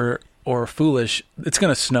or foolish, it's going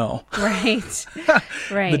to snow. Right.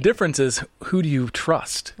 Right. The difference is, who do you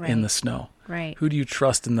trust in the snow? Right. Who do you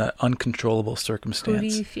trust in the uncontrollable circumstance? Who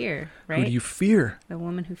do you fear, right? Who do you fear? The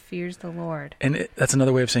woman who fears the Lord. And that's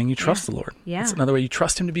another way of saying you trust the Lord. Yeah. That's another way you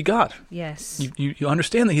trust him to be God. Yes. You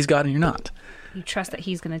understand that he's God and you're not. You trust that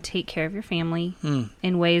he's going to take care of your family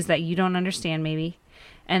in ways that you don't understand maybe.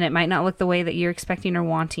 And it might not look the way that you're expecting or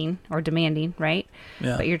wanting or demanding, right?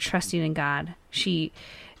 Yeah. But you're trusting in God.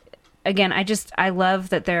 Again, I love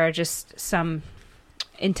that there are just some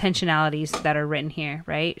intentionalities that are written here,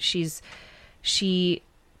 right? She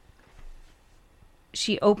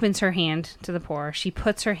opens her hand to the poor. She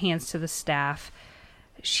puts her hands to the staff.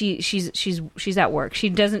 She's at work. She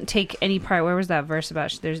doesn't take any part. Where was that verse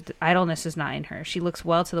about? There's idleness is not in her. She looks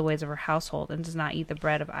well to the ways of her household and does not eat the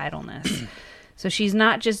bread of idleness. So she's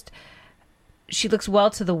not just. She looks well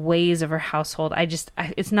to the ways of her household.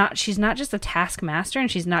 She's not just a taskmaster, and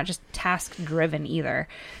she's not just task driven either,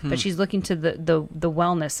 but she's looking to the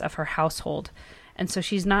wellness of her household. And so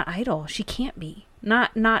she's not idle. She can't be.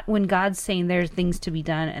 Not when God's saying there's things to be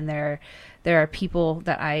done, and there are people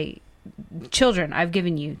children I've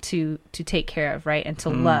given you to take care of, right? And to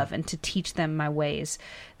love and to teach them my ways.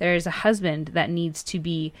 There is a husband that needs to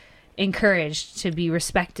be encouraged, to be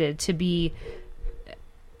respected, to be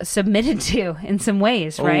submitted to in some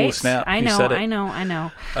ways, right? Snap. I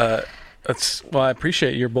know. Well, I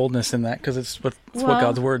appreciate your boldness in that because it's what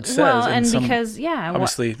God's word says. Well, and because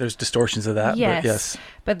obviously there's distortions of that. Yes,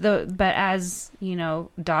 but but as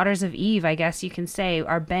daughters of Eve, I guess you can say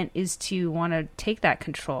our bent is to want to take that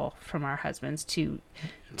control from our husbands to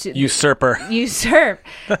usurp.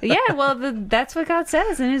 Yeah, well, that's what God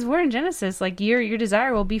says in His Word in Genesis. Like your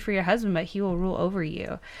desire will be for your husband, but he will rule over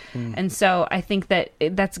you. And so I think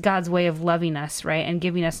that's God's way of loving us, right, and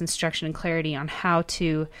giving us instruction and clarity on how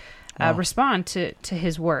to respond to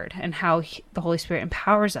His Word, and how the Holy Spirit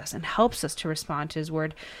empowers us and helps us to respond to His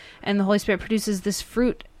Word. And the Holy Spirit produces this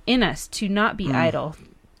fruit in us to not be idle.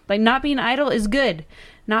 Like, not being idle is good.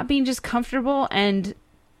 Not being just comfortable and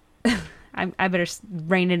I better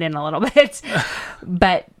rein it in a little bit.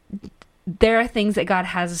 But there are things that God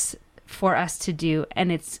has for us to do,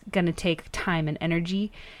 and it's going to take time and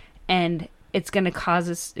energy, and it's going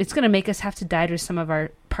to make us have to die to some of our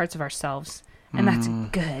parts of ourselves. And that's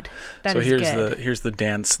good. Here's the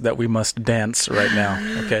dance that we must dance right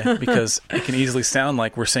now, okay? Because it can easily sound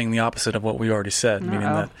like we're saying the opposite of what we already said, meaning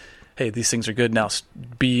that, hey, these things are good now.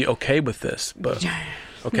 Be okay with this, but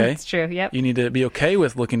okay, that's true. Yep. You need to be okay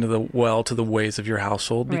with looking to the ways of your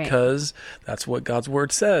household, because that's what God's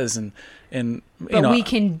word says, and we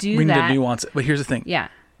can do that. We need to nuance it. But here's the thing. Yeah.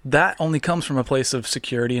 That only comes from a place of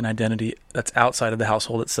security and identity that's outside of the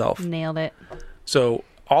household itself. Nailed it. So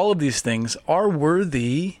all of these things are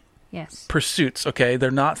worthy pursuits, okay?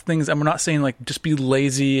 They're not things, I'm not saying like just be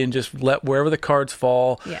lazy and just let wherever the cards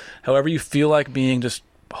fall, however you feel like being, just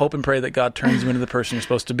hope and pray that God turns you into the person you're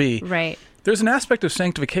supposed to be. Right. There's an aspect of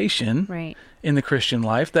sanctification in the Christian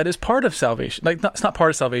life that is part of salvation. Like, it's not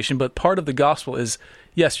part of salvation, but part of the gospel is,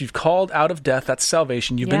 yes, you've called out of death, that's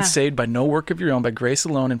salvation. You've been saved by no work of your own, by grace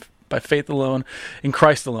alone and by faith alone, in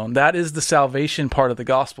Christ alone. That is the salvation part of the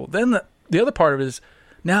gospel. Then the other part of it is,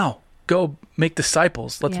 now, go make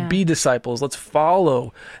disciples. Let's be disciples. Let's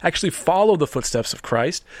follow the footsteps of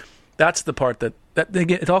Christ. That's the part that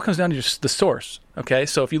again, it all comes down to just the source. Okay,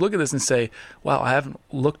 so if you look at this and say, "Wow, I haven't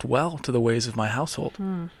looked well to the ways of my household,"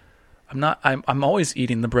 I'm always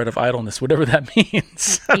eating the bread of idleness, whatever that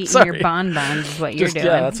means. Eating your bonbons is what you're doing.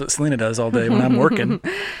 Yeah, that's what Selena does all day when I'm working.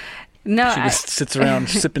 No, she just sits around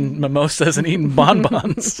sipping mimosas and eating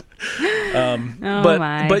bonbons. But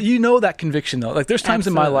that conviction though. Like, there's times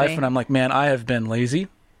in my life when I'm like, man, I have been lazy.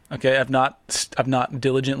 Okay, I've not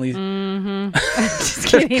diligently. Just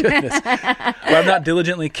kidding. I've not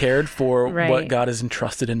diligently cared for what God has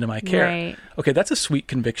entrusted into my care. Right. Okay, that's a sweet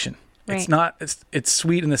conviction. Right. It's not. It's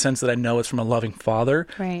sweet in the sense that I know it's from a loving Father.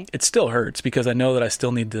 Right. It still hurts because I know that I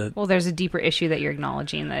still need to. Well, there's a deeper issue that you're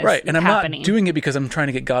acknowledging that is and I'm not doing it because I'm trying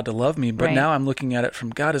to get God to love me. But now I'm looking at it from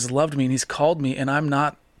God has loved me and He's called me, and I'm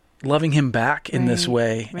not loving Him back in this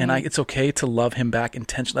way. And it's okay to love Him back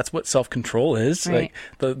intentionally. That's what self-control is, like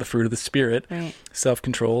the fruit of the Spirit. Right.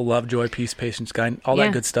 Self-control, love, joy, peace, patience, kindness, all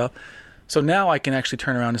that good stuff. So now I can actually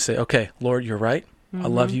turn around and say, okay, Lord, you're right. I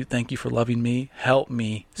love you. Thank you for loving me. Help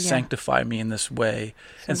me, sanctify me in this way.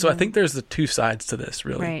 So I think there's the two sides to this,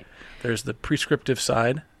 really. Right. There's the prescriptive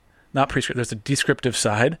side, not prescriptive, there's the descriptive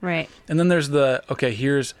side. Right. And then there's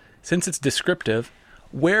since it's descriptive,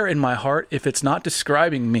 where in my heart, if it's not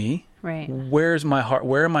describing me, where's my heart?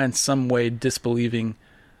 Where am I in some way disbelieving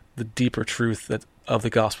the deeper truth of the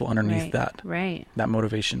gospel underneath that? Right. That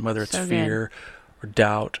motivation, whether it's fear or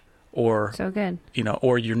doubt, or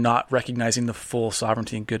or you're not recognizing the full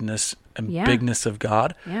sovereignty and goodness and bigness of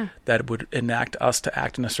God that would enact us to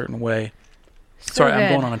act in a certain way. Sorry,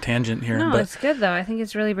 I'm going on a tangent here. No, it's good though. I think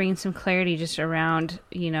it's really bringing some clarity just around,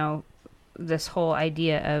 this whole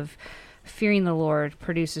idea of fearing the Lord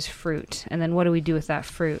produces fruit, and then what do we do with that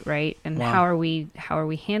fruit, right? And how are we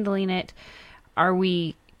handling it? Are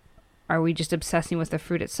we just obsessing with the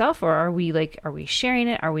fruit itself, or are we sharing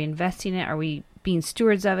it? Are we investing it? Are we being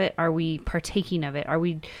stewards of it? Are we partaking of it? Are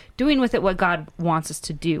we doing with it what God wants us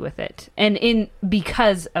to do with it? And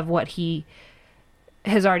because of what He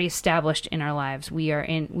has already established in our lives,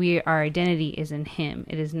 our identity is in Him.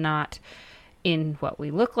 It is not in what we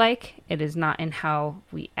look like. It is not in how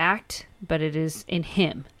we act, but it is in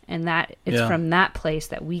Him. And that it's from that place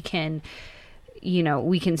that we can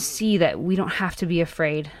see that we don't have to be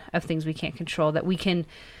afraid of things we can't control, that we can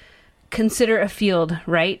consider a field,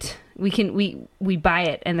 right? We buy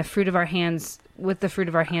it, and with the fruit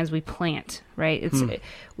of our hands we plant, right?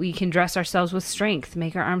 We can dress ourselves with strength,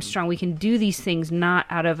 make our arms strong. We can do these things not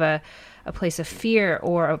out of a place of fear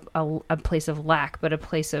or a place of lack, but a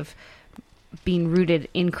place of being rooted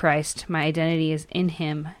in Christ. My identity is in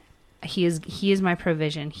Him. He is my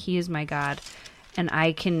provision. He is my God. And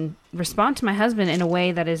I can respond to my husband in a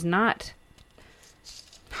way that is not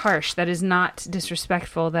harsh, that is not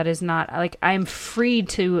disrespectful, that is not like, I'm free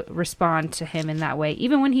to respond to him in that way,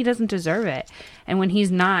 even when he doesn't deserve it. And when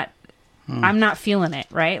he's not, I'm not feeling it,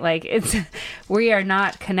 right? Like we are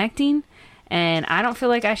not connecting, and I don't feel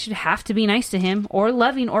like I should have to be nice to him or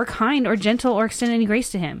loving or kind or gentle or extend any grace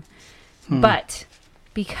to him. But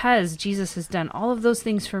because Jesus has done all of those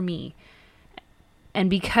things for me, and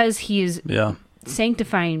because he is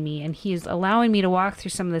sanctifying me, and he is allowing me to walk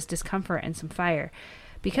through some of this discomfort and some fire,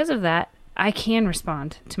 because of that, I can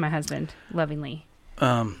respond to my husband lovingly.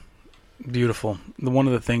 Beautiful. One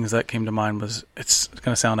of the things that came to mind was, it's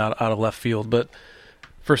going to sound out of left field, but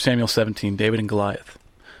 1 Samuel 17, David and Goliath.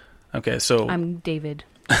 Okay, so I'm David.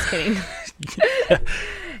 Just kidding.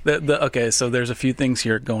 Okay, so there's a few things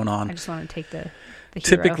here going on. I just want to take the hero.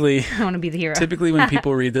 Typically, I want to be the hero. Typically, when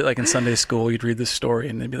people read that, like in Sunday school, you'd read this story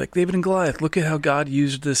and they'd be like, David and Goliath, look at how God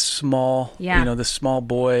used this small, this small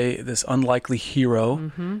boy, this unlikely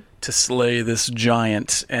hero, to slay this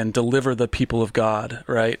giant and deliver the people of God,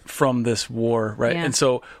 right, from this war, right? Yeah. And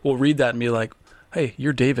so we'll read that and be like, hey,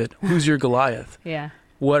 you're David. Who's your Goliath? Yeah.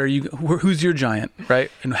 What are you? Who's your giant,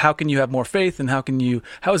 right? And how can you have more faith? And how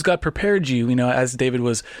has God prepared you? You know, as David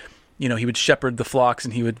was, he would shepherd the flocks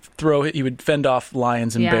and he would fend off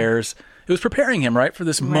lions and bears. It was preparing him, right, for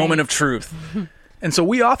this moment of truth. And so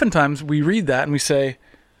we oftentimes read that and we say,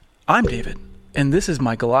 I'm David and this is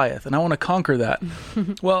my Goliath and I want to conquer that.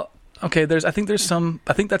 Well, okay, I think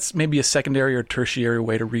that's maybe a secondary or tertiary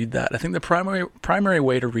way to read that. I think the primary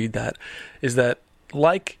way to read that is that,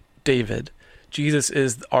 like David, Jesus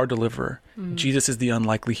is our deliverer. Jesus is the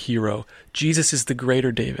unlikely hero. Jesus is the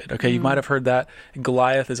greater David. Okay, you might have heard that.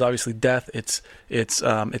 Goliath is obviously death. It's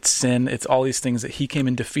sin. It's all these things that he came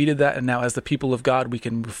and defeated that, and now as the people of God, we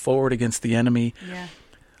can move forward against the enemy. Yeah.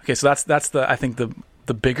 Okay, so that's I think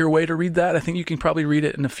the bigger way to read that. I think you can probably read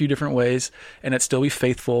it in a few different ways, and it still be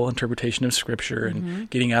faithful interpretation of Scripture and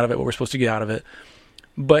getting out of it what we're supposed to get out of it.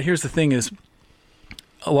 But here's the thing: is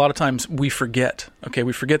a lot of times we forget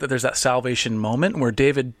that there's that salvation moment where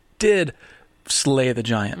David did slay the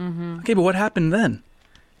giant. Okay, but what happened then?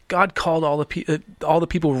 God called all the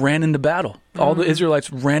people ran into battle. All the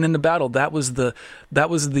Israelites ran into battle. That was the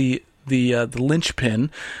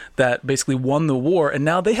linchpin that basically won the war, and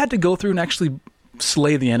now they had to go through and actually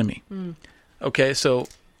slay the enemy. Okay, so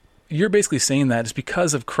you're basically saying that it's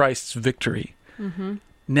because of Christ's victory.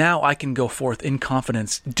 Now I can go forth in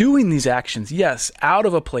confidence, doing these actions, yes, out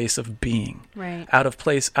of a place of being, right? Out of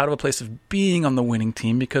a place of being on the winning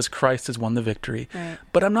team because Christ has won the victory. Right.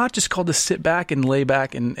 But I'm not just called to sit back and lay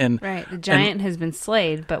back and right. The giant has been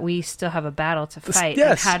slayed, but we still have a battle to fight.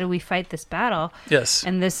 Yes. And how do we fight this battle? Yes.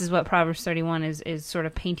 And this is what Proverbs 31 is sort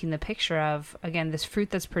of painting the picture of. Again, this fruit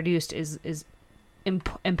that's produced is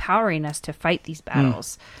empowering us to fight these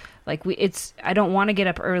battles. Like I don't want to get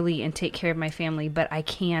up early and take care of my family, but I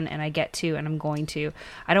can, and I get to, and I'm going to.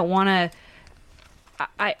 I don't want to.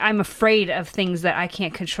 I'm afraid of things that I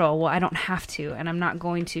can't control. Well, I don't have to, and I'm not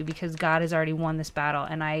going to, because God has already won this battle,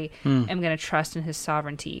 and I am going to trust in His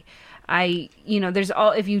sovereignty.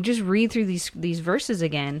 If you just read through these verses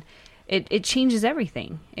again, it changes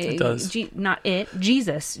everything. It does.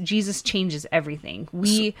 Jesus changes everything.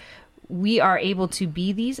 We are able to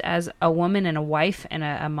be these as a woman and a wife and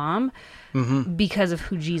a mom because of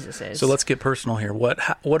who Jesus is. So let's get personal here. What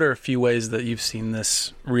are a few ways that you've seen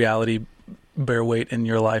this reality bear weight in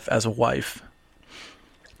your life as a wife?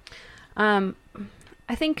 I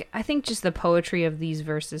think just the poetry of these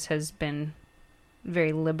verses has been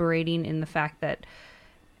very liberating in the fact that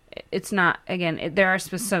it's not, again, there are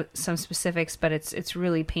some specifics, but it's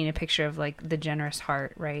really painting a picture of like the generous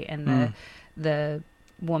heart, right? And the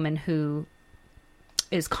woman who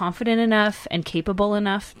is confident enough and capable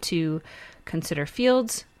enough to consider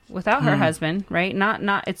fields without her husband, right?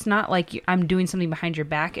 Not it's not like I'm doing something behind your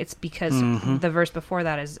back. It's because the verse before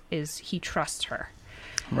that is he trusts her,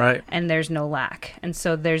 right? And there's no lack. And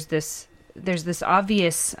so there's this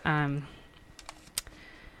obvious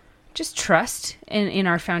just trust in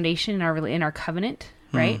our foundation, in our covenant,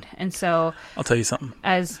 right? And so I'll tell you something.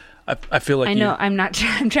 As I feel like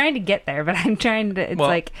I'm trying to get there, but I'm trying to.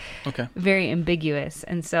 It's very ambiguous,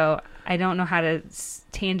 and so I don't know how to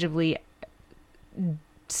tangibly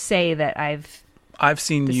say that I've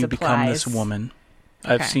seen you become this woman.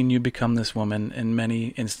 Okay. I've seen you become this woman in many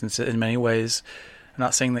instances, in many ways. I'm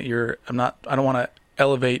not saying that I don't want to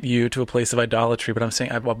elevate you to a place of idolatry, but I'm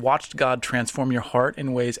saying I've watched God transform your heart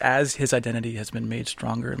in ways as His identity has been made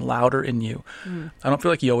stronger and louder in you. I don't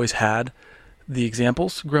feel like you always had the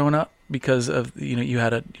examples growing up because of you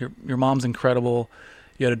had your mom's incredible,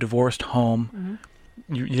 you had a divorced home,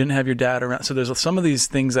 you didn't have your dad around, so there's some of these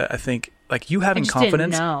things that I think like you having just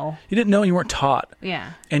confidence. Didn't know. You didn't know, you weren't taught.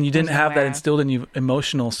 Yeah. And you didn't have that aware of. instilled in you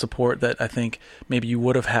emotional support that I think maybe you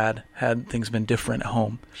would have had things been different at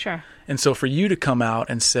home. Sure. And so for you to come out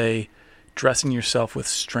and say, dressing yourself with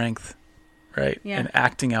strength, right? Yeah. And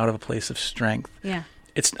acting out of a place of strength. Yeah.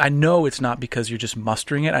 I know it's not because you're just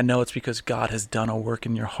mustering it. I know it's because God has done a work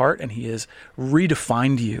in your heart and he has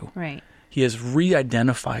redefined you. Right. He has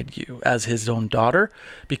re-identified you as his own daughter,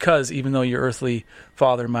 because even though your earthly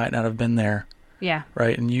father might not have been there, Yeah.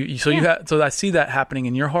 right? And so I see that happening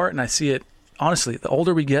in your heart, and I see it honestly. The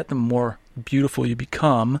older we get, the more beautiful you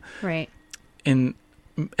become, Right. in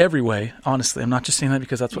every way. Honestly, I'm not just saying that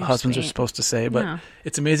because that's what You're husbands are sweet. supposed to say, but No.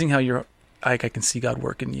 it's amazing how I can see God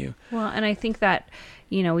work in you. Well, and I think that,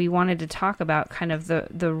 we wanted to talk about kind of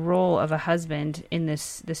the role of a husband in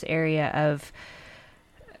this area of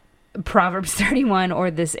Proverbs 31,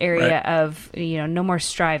 or this area Right. of, no more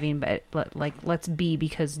striving, but let's be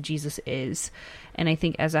because Jesus is. And I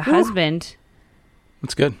think as a husband,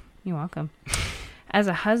 That's good. you're welcome. As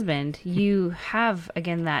a husband, you have,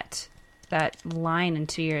 again, that line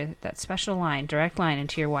into that special line, direct line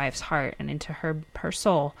into your wife's heart and into her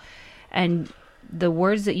soul. And the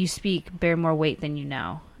words that you speak bear more weight than you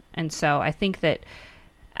know. And so I think that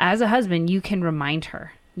as a husband, you can remind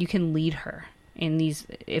her, you can lead her in these,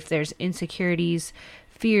 if there's insecurities,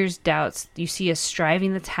 fears, doubts, you see a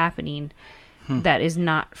striving that's happening that is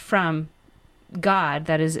not from God,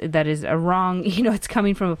 that is a wrong, it's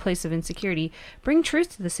coming from a place of insecurity. Bring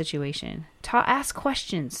truth to the situation. Ask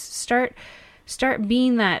questions. Start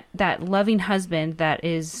being that loving husband that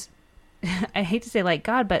is, I hate to say like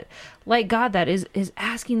God, but like God, that is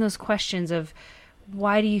asking those questions of,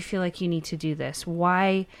 why do you feel like you need to do this?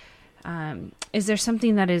 Why is there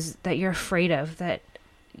something that you're afraid of, that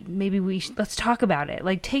maybe let's talk about it.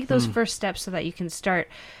 Like, take those first steps so that you can start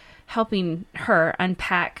helping her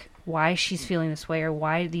unpack why she's feeling this way, or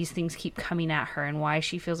why these things keep coming at her, and why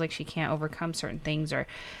she feels like she can't overcome certain things, or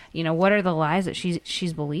what are the lies that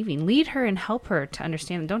she's believing. Lead her and help her to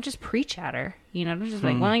understand. Don't just preach at her. Don't just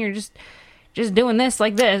like, well, you're just doing this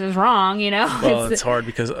like this is wrong. Well, it's hard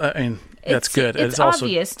because that's good. It's also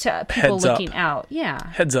obvious to people heads up. looking out.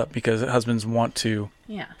 Yeah. Heads up, because husbands want to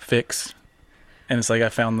fix, and it's like I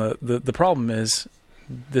found the problem is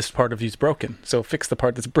this part of you's broken, so fix the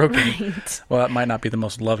part that's broken. Right. Well, that might not be the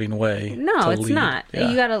most loving way. No, to it's lead. not. Yeah.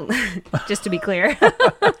 You gotta, just to be clear,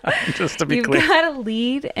 Just to be you've clear. gotta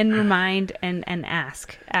lead and remind and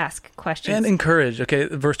ask questions And encourage. Okay,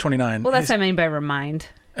 verse 29. Well, that's what I mean by remind.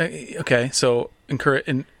 Okay, so encourage.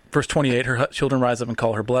 In verse 28, her children rise up and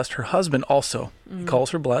call her blessed. Her husband also, he calls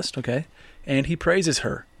her blessed, okay? And he praises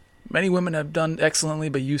her. Many women have done excellently,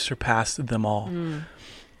 but you surpassed them all.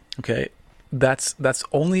 Okay, that's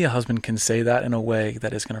only a husband can say that in a way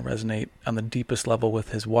that is going to resonate on the deepest level with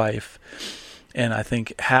his wife. And I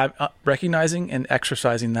think recognizing and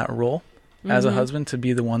exercising that role as a husband, to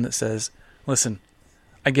be the one that says, listen,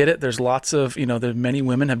 I get it. There's lots of, there many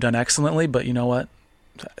women have done excellently, but you know what?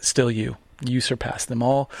 Still you surpass them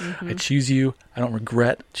all. I choose you. I don't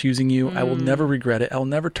regret choosing you. I will never regret it. I will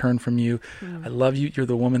never turn from you. I love you. You're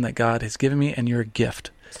the woman that God has given me, and you're a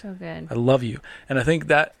gift. So good. I love you. And I think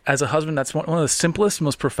that as a husband, that's one of the simplest,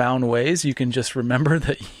 most profound ways you can just remember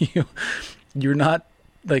that you're not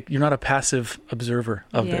a passive observer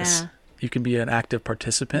of this. You can be an active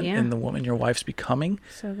participant in the woman your wife's becoming.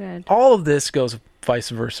 So good. All of this goes vice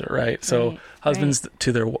versa, right? So husbands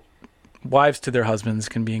to their wives to their husbands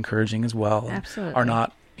can be encouraging as well. Absolutely. Are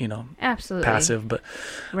not, Absolutely passive, but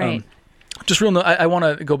right. Just real. I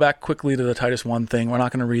want to go back quickly to the Titus 1 thing. We're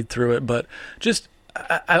not going to read through it, but just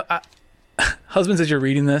husbands, as you're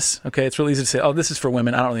reading this, okay, it's really easy to say, "Oh, this is for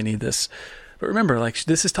women. I don't really need this." But remember, like,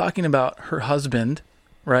 this is talking about her husband,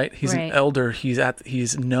 right? He's an elder.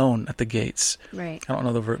 He's known at the gates. Right. I don't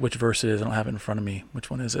know which verse it is. I don't have it in front of me. Which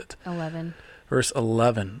one is it? 11. Verse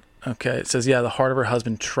 11. Okay, it says, the heart of her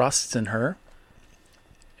husband trusts in her,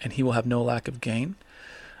 and he will have no lack of gain.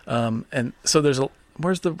 And so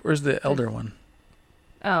where's the elder one?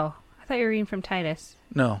 Oh, I thought you were reading from Titus.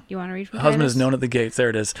 No. You want to read from Her husband Titus? is known at the gates. There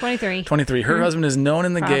it is. 23. 23. Her husband is known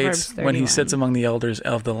in the Proverbs gates when he 31. sits among the elders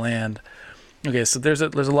of the land. Okay, so there's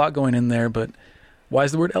a lot going in there, but why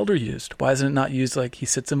is the word elder used? Why isn't it not used like he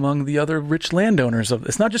sits among the other rich landowners of?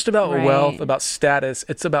 It's not just about wealth, about status.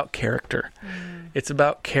 It's about character. It's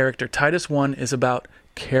about character. Titus 1 is about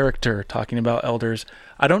character, talking about elders.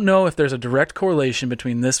 I don't know if there's a direct correlation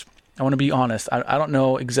between this. I want to be honest. I don't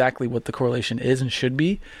know exactly what the correlation is and should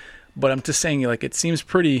be, but I'm just saying, like, it seems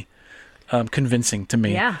pretty convincing to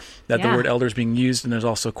me that the word elder is being used, and there's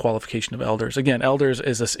also qualification of elders. Again, elders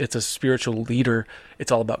it's a spiritual leader.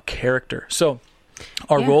 It's all about character. So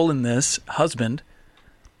Our Yeah. role in this,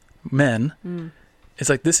 men, is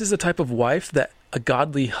like, this is the type of wife that a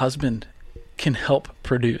godly husband can help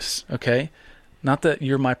produce, okay? Not that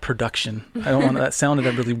you're my production. I don't want that sounded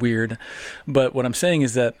really weird. But what I'm saying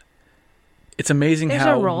is that it's amazing There's a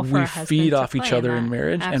how role for we a husband feed to off each play in other in that.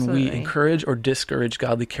 marriage, and we Absolutely. encourage or discourage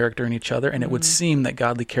godly character in each other. And it would seem that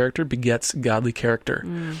godly character begets godly character.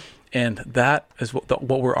 And that is what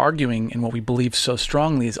we're arguing, and what we believe so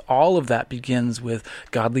strongly is all of that begins with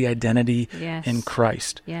godly identity Yes. in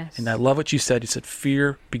Christ. Yes. And I love what you said. You said the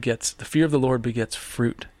fear of the Lord begets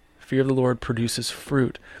fruit. Fear of the Lord produces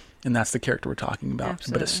fruit. And that's the character we're talking about.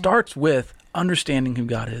 Absolutely. But it starts with understanding who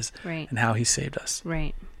God is Right. and how he saved us.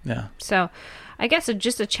 Right. Yeah. So I guess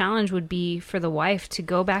just a challenge would be for the wife to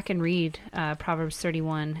go back and read Proverbs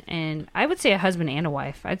 31. And I would say a husband and a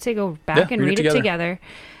wife. I'd say go back and read it together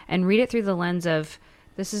and read it through the lens of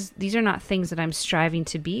these are not things that I'm striving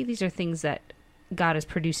to be. These are things that God is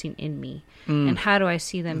producing in me. And how do I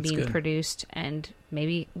see them That's being good. produced? And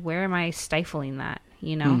maybe where am I stifling that,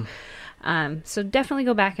 you know? So definitely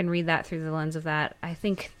go back and read that through the lens of that. I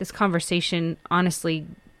think this conversation honestly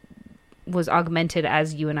was augmented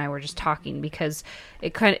as you and I were just talking, because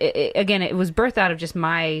it was birthed out of just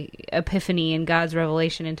my epiphany and God's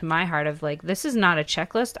revelation into my heart of like, this is not a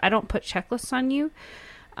checklist. I don't put checklists on you.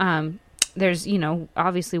 There's,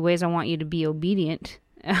 obviously ways I want you to be obedient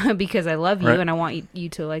because I love you, Right. and I want you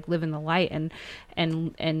to like live in the light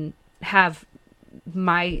and have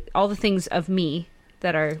all the things of me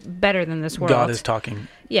that are better than this world. God is talking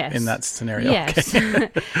Yes. in that scenario. Yes. Okay.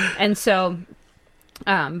 And so,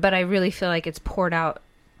 but I really feel like it's poured out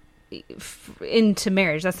into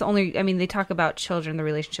marriage. That's the only, they talk about children, the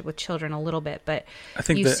relationship with children a little bit, but I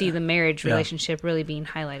think you that- see the marriage yeah. relationship really being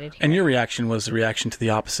highlighted here. And your reaction was a reaction to the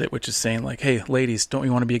opposite, which is saying like, hey, ladies, don't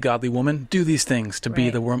you want to be a godly woman? Do these things to be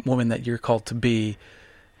Right. the woman that you're called to be.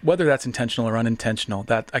 Whether that's intentional or unintentional,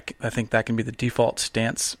 that I think that can be the default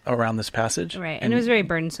stance around this passage. Right. And it was very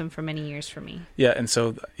burdensome for many years for me. Yeah, and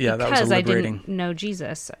so, that was Because a I liberating. didn't know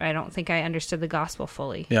Jesus. I don't think I understood the gospel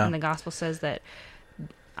fully. Yeah. And the gospel says that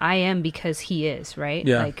I am because he is, right?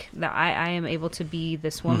 Yeah. Like that I am able to be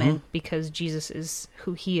this woman because Jesus is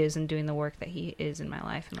who he is and doing the work that he is in my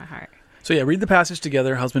life and my heart. So read the passage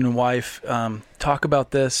together, husband and wife, talk about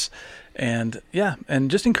this, and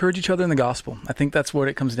just encourage each other in the gospel. I think that's what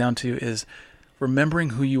it comes down to, is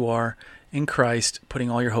remembering who you are in Christ, putting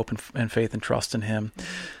all your hope and faith and trust in him.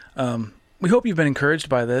 We hope you've been encouraged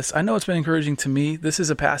by this. I know it's been encouraging to me. This is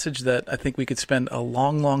a passage that I think we could spend a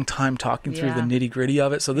long, long time talking through the nitty-gritty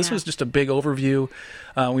of it. So this was just a big overview.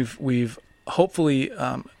 We've hopefully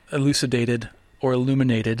elucidated or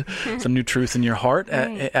illuminated some new truth in your heart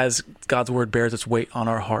as God's word bears its weight on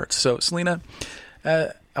our hearts. So, Selena,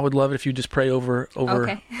 I would love it if you just pray over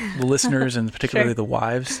Okay. the listeners and particularly Sure. the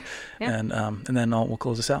wives, Yeah. and then we'll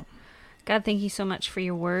close this out. God, thank you so much for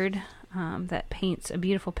your word that paints a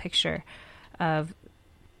beautiful picture of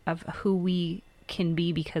who we can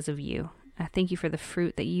be because of you. I thank you for the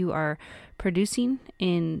fruit that you are producing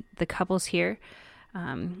in the couples here.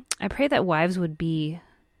 I pray that wives would be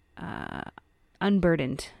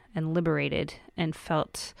unburdened and liberated and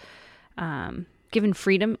felt given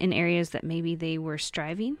freedom in areas that maybe they were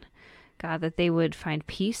striving. God, that they would find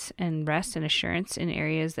peace and rest and assurance in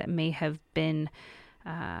areas that may have been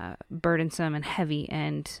burdensome and heavy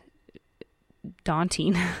and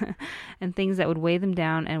daunting and things that would weigh them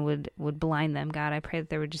down and would blind them. God, I pray that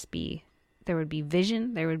there would be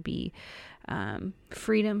vision, there would be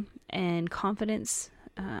freedom and confidence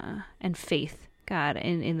and faith, God,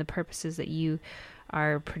 in the purposes that you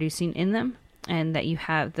are producing in them, and that you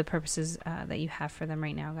have the purposes that you have for them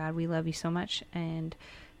right now. God, we love you so much, and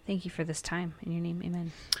thank you for this time. In your name,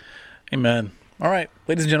 amen. Amen. All right,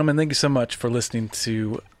 ladies and gentlemen, thank you so much for listening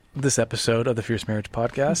to this episode of the Fierce Marriage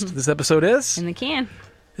Podcast. This episode is... In the can.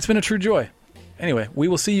 It's been a true joy. Anyway, we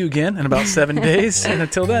will see you again in about 7 days. And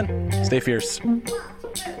until then, stay fierce.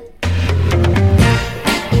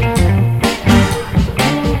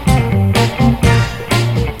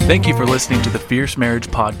 Thank you for listening to the Fierce Marriage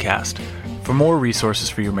Podcast. For more resources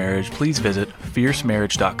for your marriage, please visit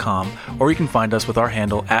fiercemarriage.com, or you can find us with our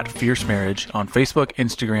handle @FierceMarriage on Facebook,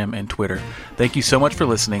 Instagram, and Twitter. Thank you so much for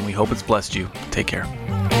listening. We hope it's blessed you. Take care.